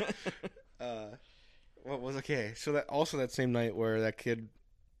windbreak. What was okay? So that same night where that kid,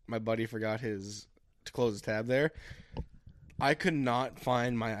 my buddy, forgot to close his tab there. I could not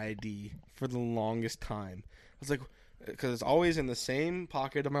find my ID for the longest time. I was like, because it's always in the same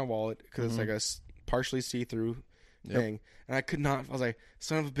pocket of my wallet because it's like a partially see-through thing, and I could not. I was like,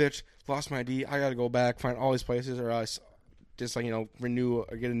 son of a bitch, lost my ID. I got to go back, find all these places, or else just like renew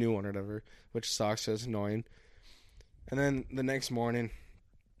or get a new one or whatever, which sucks. It's annoying. And then the next morning,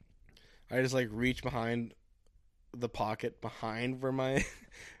 I just like reach behind the pocket behind where my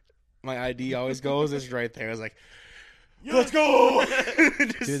my ID always goes. It's right there. I was like, let's go!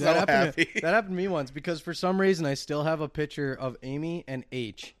 Just Dude, so that happy. happened to me once because for some reason I still have a picture of Amy and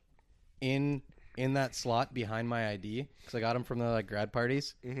H in that slot behind my ID because I got them from the like grad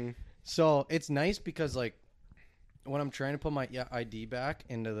parties. Mhm. So it's nice because like when I'm trying to put my ID back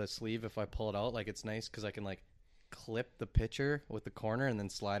into the sleeve, if I pull it out, like it's nice because I can like clip the picture with the corner and then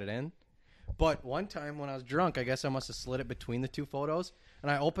slide it in. But one time when I was drunk, I guess I must have slid it between the two photos, and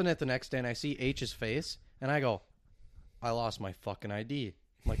I open it the next day and I see H's face, and I go, I lost my fucking ID.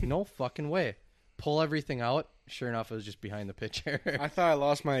 I'm like, no fucking way. Pull everything out, Sure enough, it was just behind the picture. I thought I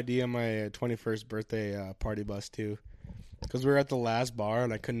lost my ID on my 21st birthday party bus too, because we were at the last bar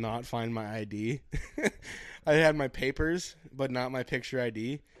and I could not find my ID. I had my papers, but not my picture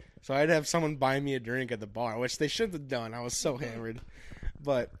ID. So I'd have someone buy me a drink at the bar, which they shouldn't have done. I was so hammered.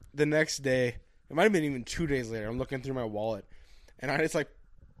 But the next day, it might have been even 2 days later, I'm looking through my wallet, and I just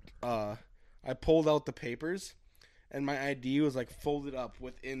I pulled out the papers, and my ID was like folded up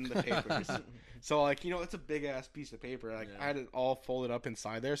within the papers. So like, it's a big ass piece of paper. Like I had it all folded up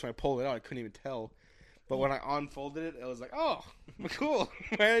inside there, so I pulled it out. I couldn't even tell. But when I unfolded it, it was like, oh, cool,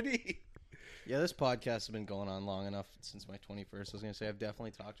 my ID. Yeah, this podcast has been going on long enough since my 21st. I was going to say I've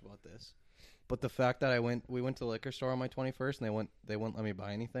definitely talked about this. But the fact that we went to the liquor store on my 21st and they wouldn't let me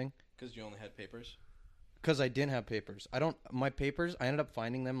buy anything. Because you only had papers? Because I didn't have papers. My papers, I ended up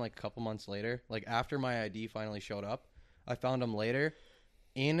finding them like a couple months later. Like after my ID finally showed up, I found them later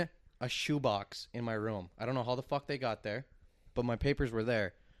in a shoebox in my room. I don't know how the fuck they got there, but my papers were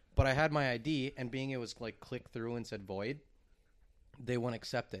there. But I had my ID, and being it was like click through and said void, they wouldn't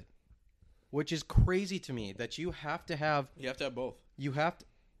accept it. Which is crazy to me that you have to have... You have to have both. You have to...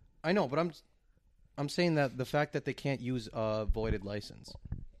 I know, but I'm saying that the fact that they can't use a voided license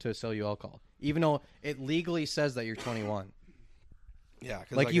to sell you alcohol, even though it legally says that you're 21. Yeah,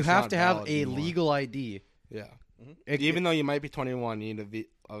 like you have to have a legal ID. Yeah. Even though you might be 21, you need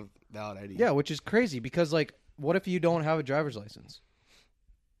a valid ID. Yeah, which is crazy because, like, what if you don't have a driver's license?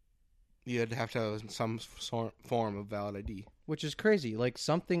 You'd have to have some form of valid ID. Which is crazy. Like,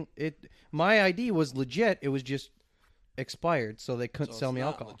 my ID was legit. It was just expired, so they couldn't sell me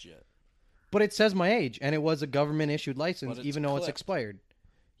alcohol. Legit. But it says my age, and it was a government-issued license, even though it's clipped. expired.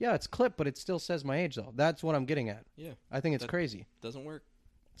 Yeah, it's clipped, but it still says my age, though. That's what I'm getting at. Yeah. I think it's crazy. Doesn't work.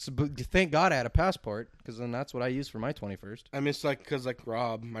 So, but thank God I had a passport, because then that's what I used for my 21st. I mean, it's like, because like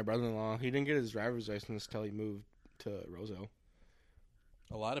Rob, my brother-in-law, he didn't get his driver's license until he moved to Roseau.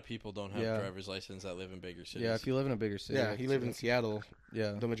 A lot of people don't have driver's license that live in bigger cities. Yeah, if you live in a bigger city. Yeah, he lived in Seattle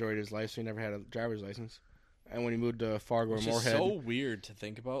the majority of his life, so he never had a driver's license. And when he moved to Fargo or Moorhead... It's so weird to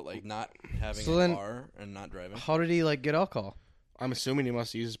think about, like, not having a car and not driving. How did he, like, get alcohol? I'm assuming he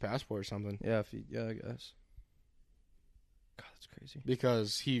must use his passport or something. Yeah, I guess. God, that's crazy.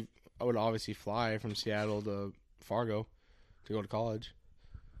 Because he would obviously fly from Seattle to Fargo to go to college.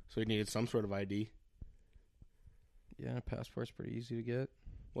 So he needed some sort of ID. Yeah, a passport's pretty easy to get.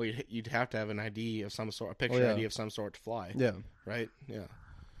 Well, you'd have to have an ID of some sort, a picture ID of some sort to fly. Yeah. Right? Yeah.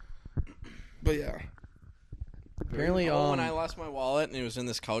 But yeah. Apparently, when I lost my wallet and it was in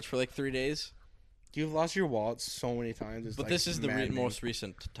this couch for like 3 days. You've lost your wallet so many times. It's but like this is the most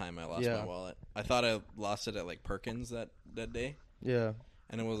recent time I lost my wallet. I thought I lost it at like Perkins that day. Yeah.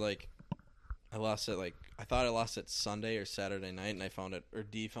 And it was like, I thought I lost it Sunday or Saturday night, and I found it, or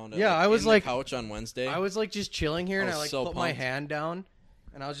D found it. Yeah, I was in like, the couch on Wednesday. I was like just chilling here, and I like put my pumped. hand down,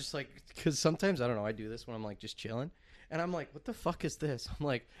 and I was just like, because sometimes I don't know, I do this when I'm like just chilling, and I'm like, what the fuck is this? I'm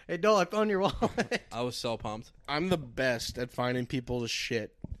like, hey, no, I found your wallet. I was so pumped. I'm the best at finding people's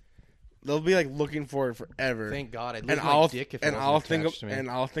shit. They'll be like looking for it forever. Thank God, I'd lose my dick if it wasn't attached to me. And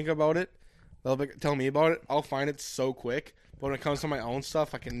I'll think about it. They'll tell me about it. I'll find it so quick. But when it comes to my own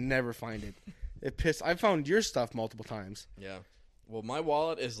stuff, I can never find it. I found your stuff multiple times. Yeah. Well, my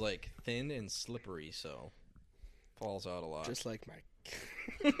wallet is like thin and slippery, so falls out a lot. Just like my.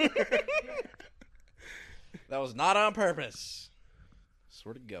 That was not on purpose.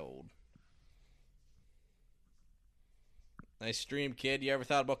 Sort of gold. Nice stream, kid. You ever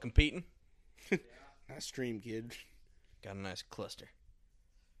thought about competing? Nice stream, kid. Got a nice cluster.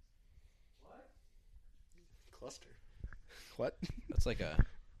 What? Cluster? What? That's like a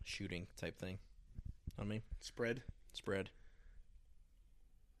shooting type thing. I mean, Spread.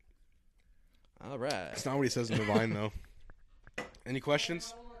 All right. That's not what he says in the Vine, though. Any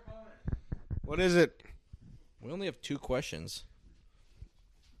questions? What is it? We only have 2 questions.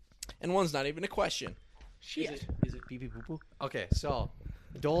 And one's not even a question. Shit. Is it pee pee poo poo? Okay, so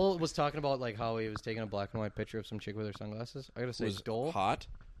Dole was talking about like how he was taking a black and white picture of some chick with her sunglasses. I gotta say, Was Dole hot?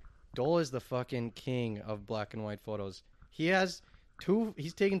 Dole is the fucking king of black and white photos. He's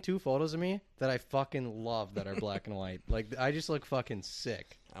taken 2 photos of me that I fucking love that are black and white. Like, I just look fucking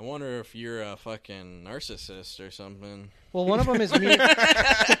sick. I wonder if you're a fucking narcissist or something. Well, one of them is me.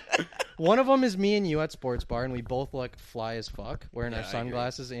 One of them is me and you at Sports Bar, and we both look fly as fuck wearing our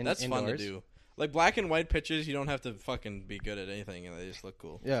sunglasses indoors. That's fun to do. Like, black and white pictures, you don't have to fucking be good at anything, and they just look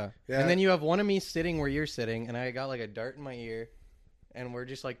cool. Yeah. And then you have one of me sitting where you're sitting, and I got like a dart in my ear, and we're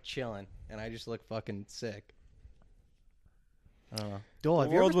just like chilling, and I just look fucking sick. Dole,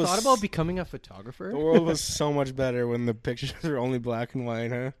 have you ever thought about becoming a photographer? The world was so much better when the pictures were only black and white,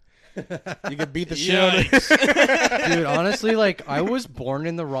 huh? You could beat the shit out of Yikes. Dude, honestly, like, I was born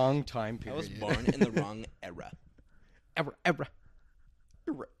in the wrong time I period. was born in the wrong era. Ever.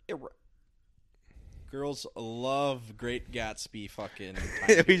 Girls love Great Gatsby fucking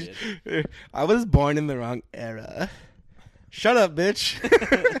time We period. I was born in the wrong era. Shut up, bitch.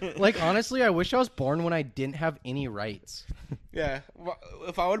 Like, honestly, I wish I was born when I didn't have any rights. Yeah. Well,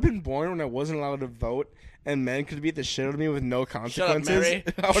 if I would have been born when I wasn't allowed to vote and men could beat the shit out of me with no consequences, Mary.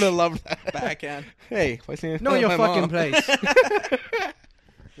 I would have loved that. Backhand. Hey, what's your Know your fucking place.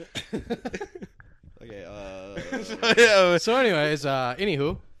 Okay, Yeah, So, anyways,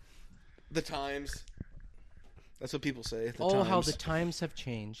 anywho. the times. That's what people say. The Oh, times. how the times have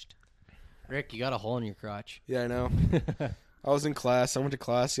changed. Rick, you got a hole in your crotch. Yeah, I know. I was in class. I went to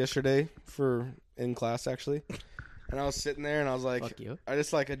class yesterday in class actually, and I was sitting there and I was like, Fuck you. I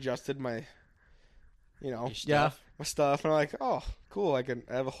just like adjusted my, you know, Yeah. my stuff, and I'm like, oh, cool. I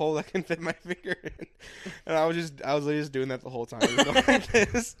have a hole that can fit my finger in, and I was literally just doing that the whole time.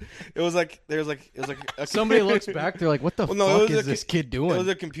 It was like a, Somebody looks back, they're like, what the Well, no, it fuck was is a- this kid It doing? was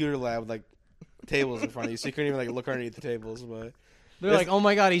a computer lab with like tables in front of you, so you couldn't even like look underneath the tables. But They're like, oh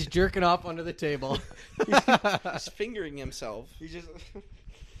my god, he's jerking off under the table. he's fingering himself. he just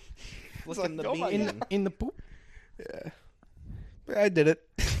Looking the oh my bean. God. In the poop. Yeah. But I did it.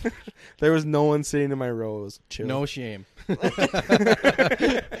 There was no one sitting in my row. It was chill. No shame.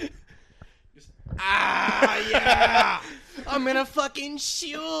 Ah, yeah. I'm gonna fucking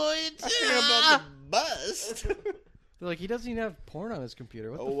shoot. about to bust. They're like, he doesn't even have porn on his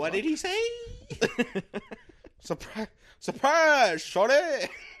computer. What the What fuck? did he say? Surprise, shorty.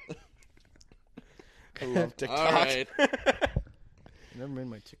 I love TikTok. All right. Never made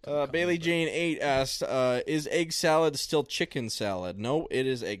my TikTok. Bailey Jane 8 asked, is egg salad still chicken salad? No, it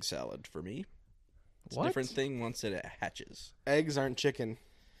is egg salad for me. It's What? a different thing once it hatches. Eggs aren't chicken.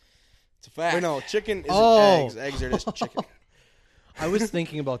 It's a fact. Wait, no, chicken isn't Oh. eggs. Eggs are just chicken. I was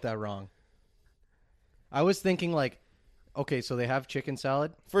thinking about that wrong. I was thinking like, okay, so they have chicken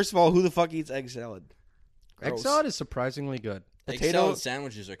salad. First of all, who the fuck eats egg salad? Egg Gross. salad is surprisingly good. Egg potato- salad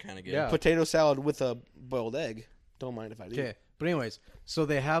sandwiches are kind of good. Yeah. Potato salad with a boiled egg. Don't mind if I do. Okay, but anyways, so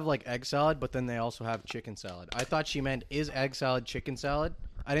they have like egg salad, but then they also have chicken salad. I thought she meant is egg salad chicken salad.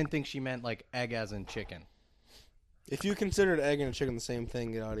 I didn't think she meant like egg as in chicken. If you considered egg and chicken the same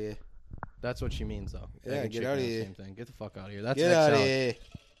thing, get out of here. That's what she means though. Yeah, Egg and get chicken outta are the here. Same thing. Get the fuck out of here. That's Get egg out of salad. here.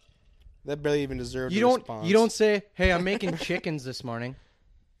 That barely even deserved You a don't. response. You don't say, "Hey, I'm making chickens this morning.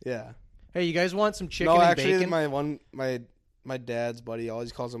 Yeah. Hey, you guys want some chicken No, and actually, bacon?" my dad's buddy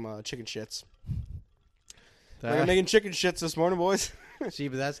always calls them chicken shits. That- We're making chicken shits this morning, boys. See,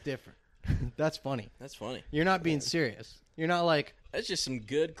 but that's different. That's funny. That's funny. You're not being serious. You're not like, That's just some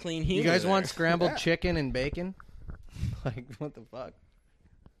good, clean humor. you guys want there. scrambled Yeah. chicken and bacon? Like, what the fuck?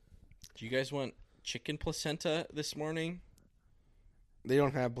 Do you guys want chicken placenta this morning? They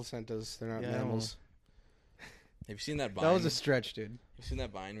don't have placentas. They're not Yeah, I don't mammals. Have you seen that vine? That was a stretch, dude. You seen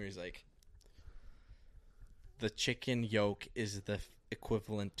that vine where he's like, the chicken yolk is the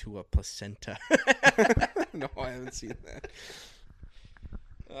equivalent to a placenta. No, I haven't seen that.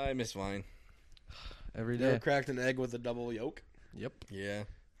 I miss Vine. Every You ever day. cracked an egg with a double yolk? Yep. Yeah.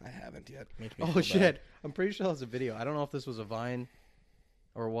 I haven't yet. Makes me Oh feel shit! bad. I'm pretty sure that was a video. I don't know if this was a Vine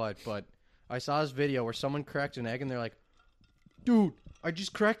or what, but I saw this video where someone cracked an egg and they're like, "Dude, I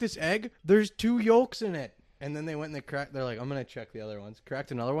just cracked this egg. There's 2 yolks in it." And then they went and they cracked. They're like, "I'm gonna check the other ones."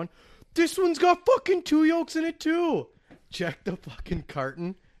 Cracked another one. This one's got fucking 2 yolks in it too. Check the fucking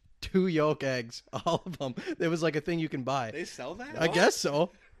carton. 2 yolk eggs, all of them. It was like a thing you can buy. They sell that? I guess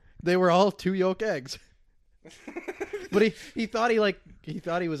so. They were all 2 yolk eggs. But he thought he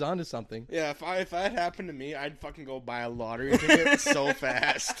thought he was onto something. Yeah, if that happened to me, I'd fucking go buy a lottery ticket so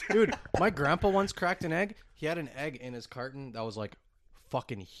fast. Dude, my grandpa once cracked an egg. He had an egg in his carton that was like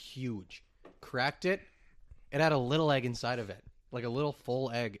fucking huge. Cracked it. It had a little egg inside of it. Like a little full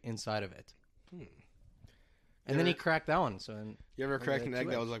egg inside of it. And then he cracked that one. So then, You ever cracked an two egg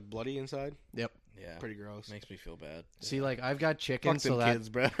that eggs. was like bloody inside? yep. Yeah. Pretty gross. Makes me feel bad. See, like I've got Fuck chickens, them so that kids,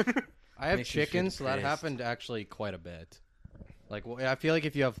 bro. I have Makes me feel chickens, so that depressed. happened actually quite a bit. Like I feel like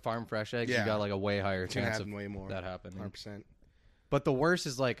if you have farm fresh eggs, Yeah. you got like a way higher It's gonna chance of happen way more. that happening. 100%. But the worst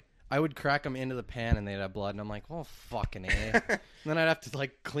is like I would crack them into the pan and they'd have blood, and I'm like, oh fucking a. And then I'd have to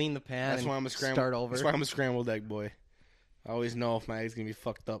like clean the pan That's and why I'm a start over. That's why I'm a scrambled egg boy. I always know if my egg's gonna be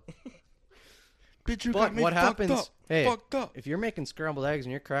fucked up. Bitch, you But got me what fucked happens? up. Hey, Fucked up. if you're making scrambled eggs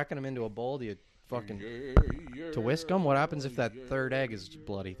and you're cracking them into a bowl, do you fucking to whisk them? What happens if that third egg is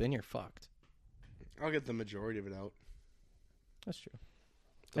bloody? Then you're fucked. I'll get the majority of it out. That's true.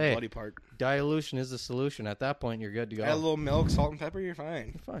 The Hey. bloody part. Dilution is the solution. At that point, you're good to go. Add a little milk, salt, and pepper, you're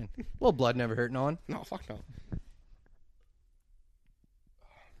fine. You're fine. A little blood never hurt no one. No, fuck no.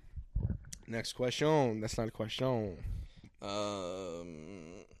 Next question. That's not a question.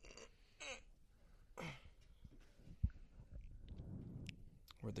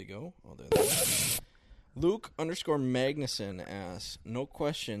 Where'd they go? Oh, there they are. Luke _ Magnuson asks, no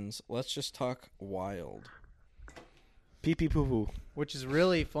questions. Let's just talk Wild. Pee pee poo poo. Which is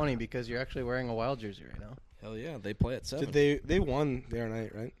really funny because you're actually wearing a Wild jersey right now. Hell yeah, they play at 7. Did they won the other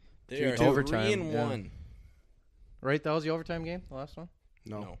night, right? They are 3-2. Overtime, 3-1. Right? That was the overtime game, the last one?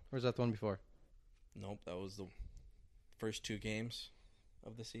 No. No. Or was that the one before? Nope, that was the first 2 games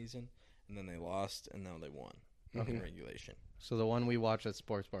of the season, and then they lost, and now they won in regulation. So the one we watched at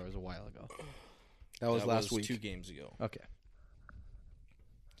Sports Bar was a while ago. That was last week. 2 games ago. Okay.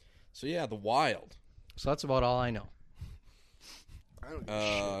 So yeah, the Wild. So that's about all I know. I don't give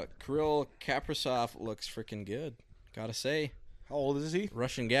a shit. Kirill Kaprizov looks freaking good. Gotta say. How old is he?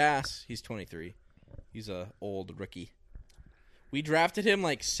 Russian gas. He's 23. He's a old rookie. We drafted him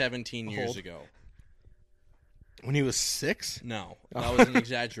like 17 years Old. ago. When he was 6? No, that was an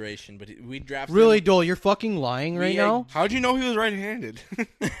exaggeration. But we drafted Really, him. Dole, you're fucking lying right We- now? How'd you know he was right-handed?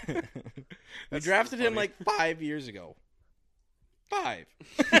 We drafted him like 5 years ago. 5.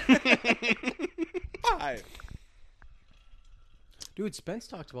 5. Dude, Spence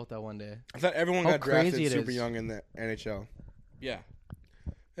talked about that one day. I thought everyone How got drafted crazy it super is. young in the NHL. Yeah.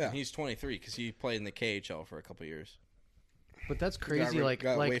 Yeah. And he's 23 because he played in the KHL for a couple years. But that's crazy,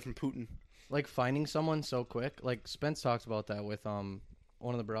 got away from Putin. like finding someone so quick. Like Spence talks about that with one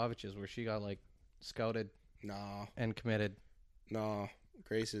of the Baraviches where she got like scouted Nah. and committed.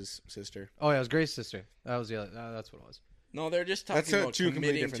 Grace's sister. Oh yeah, it was Grace's sister. That was the other. That's what it was. No, they're just That's talking about two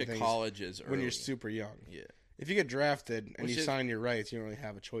completely committing different to things colleges When early. you're super young. Yeah. If you get drafted and Which you is- sign your rights, you don't really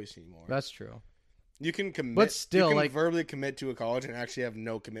have a choice anymore. That's true. You can commit, But still, you can like- verbally commit to a college and actually have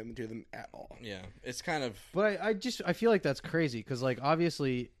no commitment to them at all. Yeah. It's kind of... But I feel like that's crazy because like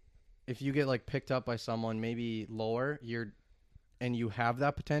obviously, if you get like picked up by someone maybe lower, and you have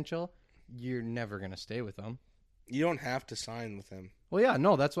that potential, you're never gonna stay with them. You don't have to sign with them. Well, yeah,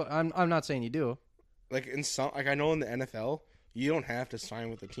 no, that's what I'm not saying you do. Like in some, like I know in the NFL, you don't have to sign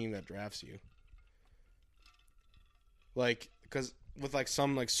with the team that drafts you. Like, because with like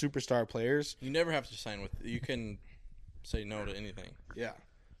some like superstar players, You never have to sign with... You can say no to anything. yeah.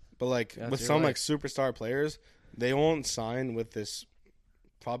 But like That's with your some life. like superstar players, they won't sign with this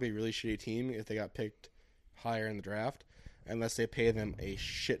probably really shitty team if they got picked higher in the draft, unless they pay them a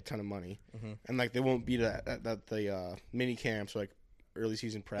shit ton of money, and like they won't be at the mini camps or like early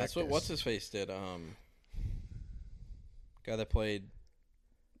season practice. That's what What's-His-Face did. Guy that played...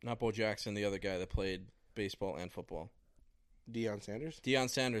 Not Bo Jackson, the other guy that played baseball and football. Deion Sanders. Deion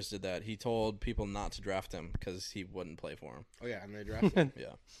Sanders did that. He told people not to draft him because he wouldn't play for him. Oh yeah, and they drafted him.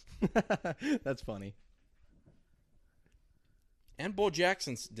 Yeah. That's funny. And Bo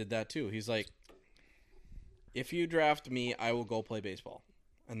Jackson did that too. He's like, if you draft me, I will go play baseball.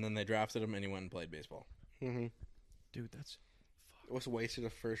 And then they drafted him and he went and played baseball. Mm-hmm. Dude, that's. It was wasted a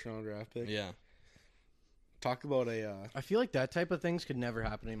first round draft pick. Yeah. Talk about a I feel like that type of things could never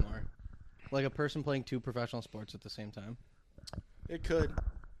happen anymore. Like a person playing 2 professional sports at the same time. it could.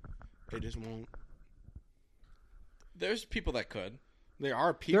 It just won't. There's people that could. There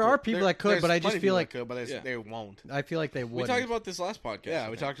are people. There are people that could, there's but I just plenty of feel people like- that could, but Yeah. they won't. I feel like they We would. talked about this last podcast. Yeah, I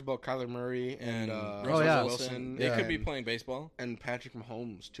we think. talked about Kyler Murray and Russell yeah. Wilson. yeah, They could be and- playing baseball. and Patrick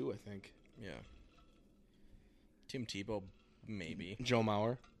Mahomes too. I think Yeah. Tim Tebow, maybe. Joe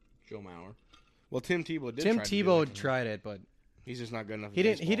Mauer. Joe Mauer. Well, Tim Tebow did. Tim try to do Tebow that. tried it, but He's just not good enough. he at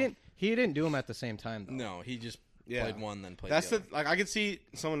didn't. baseball. He didn't do them at the same time. Though. No, he just Yeah. played one, then played That's the the other. like I could see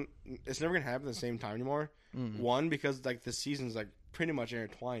someone. It's never gonna happen at the same time anymore. One because like the season's like pretty much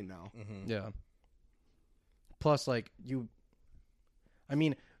intertwined now. Yeah. Plus, like I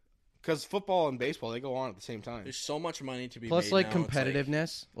mean, Because football and baseball they go on at the same time. There's so much money to be plus made like now, it's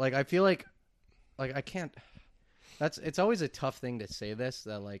competitiveness. Like I feel like I can't. It's always a tough thing to say this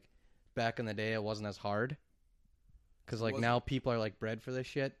that like back in the day it wasn't as hard. Because like wasn't. now people are like bred for this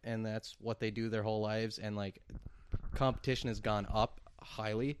shit and that's what they do their whole lives and like competition has gone up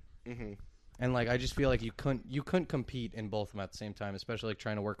highly. Mhm. And like I just feel like you couldn't compete in both of them at the same time, especially like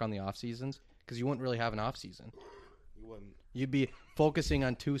trying to work on the off seasons because you wouldn't really have an off season. You wouldn't. You'd be focusing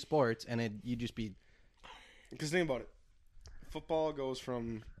on 2 sports and you'd just be Because think about it. Football goes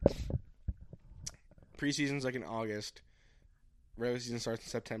from preseason's like in August, regular season starts in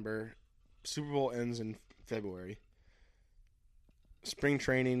September, Super Bowl ends in February. Spring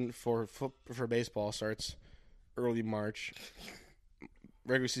training for baseball starts early March.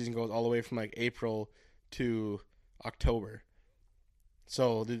 regular season goes all the way from like April to October.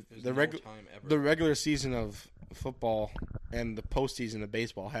 So There's the no time ever. the regular season of football and the postseason of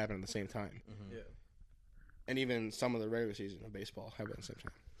baseball happen at the same time. Mhm. Yeah. And even some of the regular season of baseball happen at the same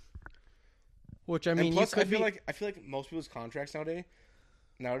time. Which I And mean, plus, you I could feel be, like most people's contracts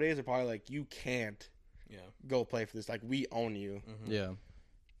nowadays are probably like, you can't Yeah. go play for this. Like, we own you. Mhm. yeah.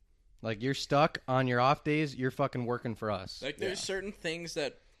 Like you're stuck on your off days. You're fucking working for us. Like there's Yeah. certain things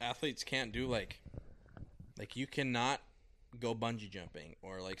that athletes can't do, like you cannot go bungee jumping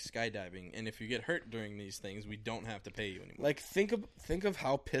or like skydiving, and if you get hurt during these things, we don't have to pay you anymore. Like, think of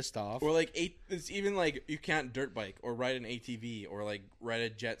how pissed off. Or like it's even like you can't dirt bike or ride an ATV or like ride a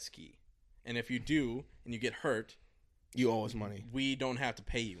jet ski, and if you do and you get hurt, You owe us money. we don't have to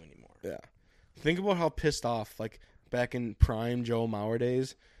pay you anymore. Yeah. Think about how pissed off, like, back in prime Joe Mauer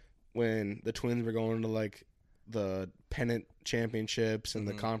days when the Twins were going to, like, the pennant championships and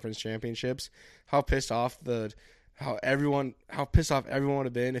the conference championships. How pissed off how pissed off everyone would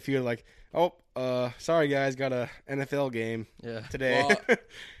have been if you're like, oh, sorry guys, got a NFL game Yeah. today. Well,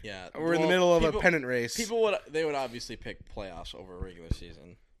 Yeah, We're in the middle of a pennant race. People would obviously pick playoffs over regular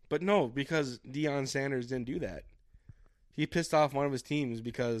season. But no, because Deion Sanders didn't do that. He pissed off one of his teams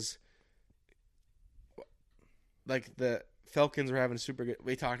because, like, the Falcons were having super good.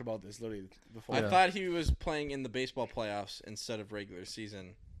 We talked about this literally before. I thought he was playing in the baseball playoffs instead of regular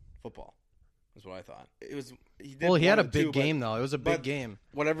season football. Is what I thought. It was. He Well, he had a one of the big two, but game though. It was a big but- game.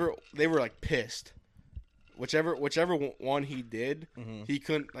 Whatever, they were like pissed. Whichever one he did, Mhm. he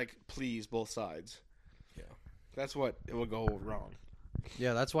couldn't like please both sides. Yeah. That's what it would go wrong.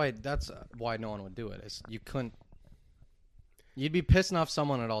 Yeah, that's why no one would do it. Is you couldn't. You'd be pissing off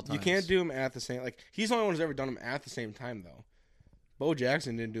someone at all times. You can't do them at the same. Like, he's the only one who's ever done them at the same time though. Bo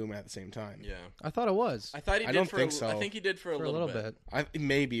Jackson didn't do them at the same time. Yeah, I thought it was I thought he did. I don't for think a, so. I think he did for a for a little little bit.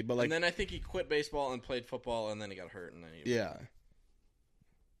 Maybe, but like, and then I think he quit baseball and played football, and then he got hurt, and then he yeah.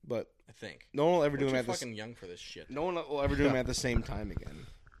 But I think. no one will ever We're do them too at the. fucking young for this shit. No one will ever do them at the same time again.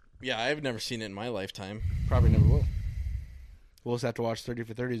 Yeah, I've never seen it in my lifetime. Probably never will. We'll just have to watch 30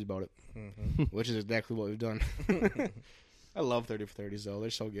 for 30s about it, Mm-hmm. which is exactly what we've done. I love 30 for 30s though;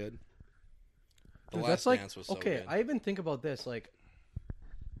 they're so good. The Dude, Last that's like Dance was so okay. good. I even think about this like.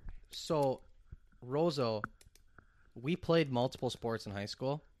 So, Rozo, we played multiple sports in high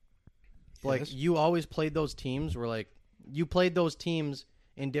school. Like Yes. you always played those teams where like you played those teams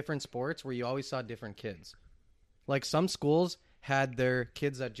in different sports where you always saw different kids. Like some schools had their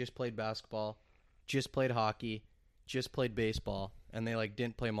kids that just played basketball, just played hockey, just played baseball, and they like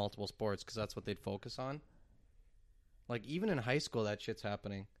didn't play multiple sports because that's what they'd focus on. Like even in high school, that shit's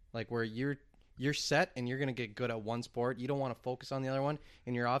happening. Like where you're set and you're gonna get good at one sport. You don't want to focus on the other one.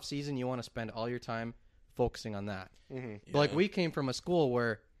 In your off season, you want to spend all your time focusing on that. Mm-hmm. But like we came from a school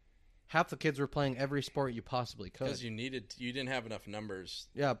where half the kids were playing every sport you possibly could. because you didn't have enough numbers.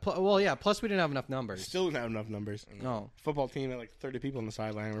 Yeah. Plus we didn't have enough numbers. Still didn't have enough numbers. No. Football team had like 30 people on the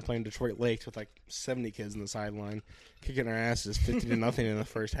sideline. We're playing Detroit Lakes with like 70 kids on the sideline, kicking our asses 50 to nothing in the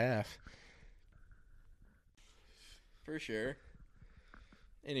first half. For sure.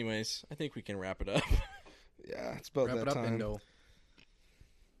 Anyways, I think we can wrap it up. Yeah, it's about Wrap that it up, time. Indo.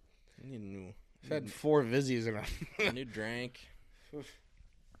 I need a new, I've had 4 Vizzies in a new drink.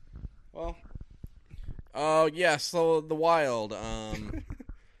 Well, Oh yeah, so the Wild.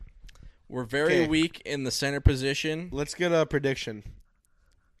 We're very Okay. weak in the center position. let's get a prediction.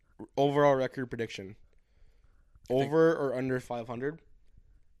 Overall record prediction. Over or under 500?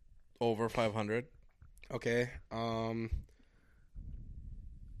 Over 500. Okay.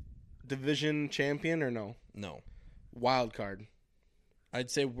 Division champion or no? No, Wild card. I'd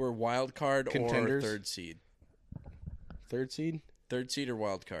say we're wild card Contenders? or third seed. Third seed? Third seed or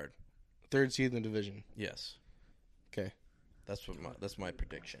wild card. Third seed in the division. Yes, Okay. that's my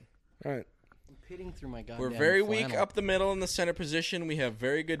prediction. All right. I'm pitting through my goddamn We're very weak flannel. up the middle in the center position. We have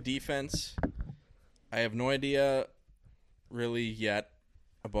very good defense. I have no idea really yet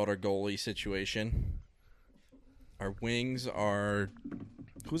about our goalie situation. Our wings are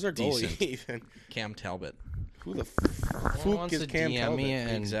Who's our goalie Decent. even? Cam Talbot. Who the Someone fook wants is to Cam DM me Talbot?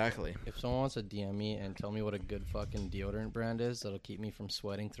 and Exactly. if someone wants to DM me and tell me what a good fucking deodorant brand is that'll keep me from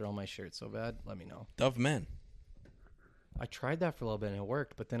sweating through all my shirts so bad, let me know. Dove Men. I tried that for a little bit and it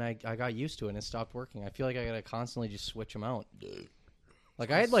worked, but then I got used to it and it stopped working. I feel like I gotta constantly just switch them out. Like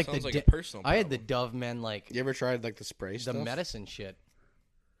I had like Sounds the like a personal I had the problem. Dove Men like You ever tried like the spray the stuff? medicine shit,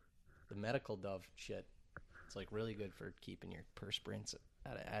 the medical Dove shit. It's like really good for keeping your perspirants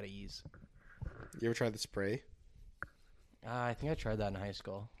at ease. You ever tried the spray? I think I tried that in high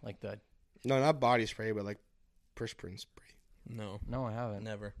school, like the No, not body spray, but like perspirant spray. No, No, I haven't.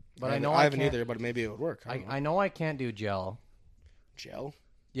 never. But I know I haven't can't- either, but maybe it would work. I know I can't do gel. Gel.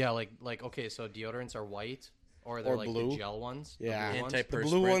 Yeah, like okay, so deodorants are white or they're Or like blue. the gel ones. The Yeah. blue ones. The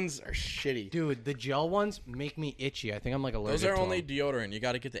blue ones are shitty. Dude, the gel ones make me itchy. I think I'm like allergic Those are to only them. deodorant. You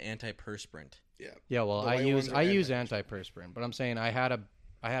got to get the antiperspirant. Yeah. Yeah, well, The I white use ones are antiperspirant, but I'm saying I had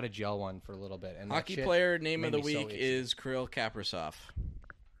a gel one for a little bit. And that Hockey shit player name made of the me so week itchy. is Kirill Kaprizov.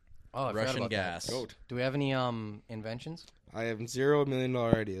 Oh, I forgot Russian about that. gas. Goat. Do we have any inventions? I have $0 million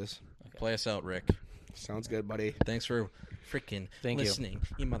ideas. Play us out, Rick. Sounds good, buddy. Thanks for freaking Thank you. listening,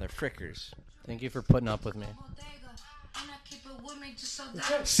 you mother frickers. Thank you for putting up with me.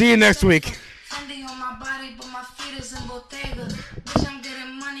 See you next week. Fendi on my body, but my feet is in Bottega. Bitch, I'm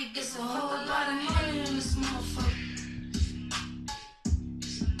getting money, gets a whole lot of money in this motherfucker.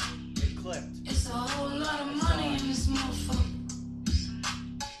 It clipped. It's a whole lot of money in this motherfucker.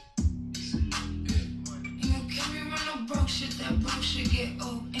 You gon' keep me run no broke shit, that broke shit get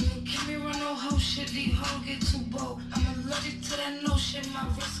old. And you keep me run no hoe shit, these hoes get too bold. I'm allergic to that no shit, my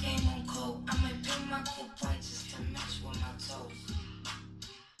wrist game on cold. I might pay my coupon just to match with my toes.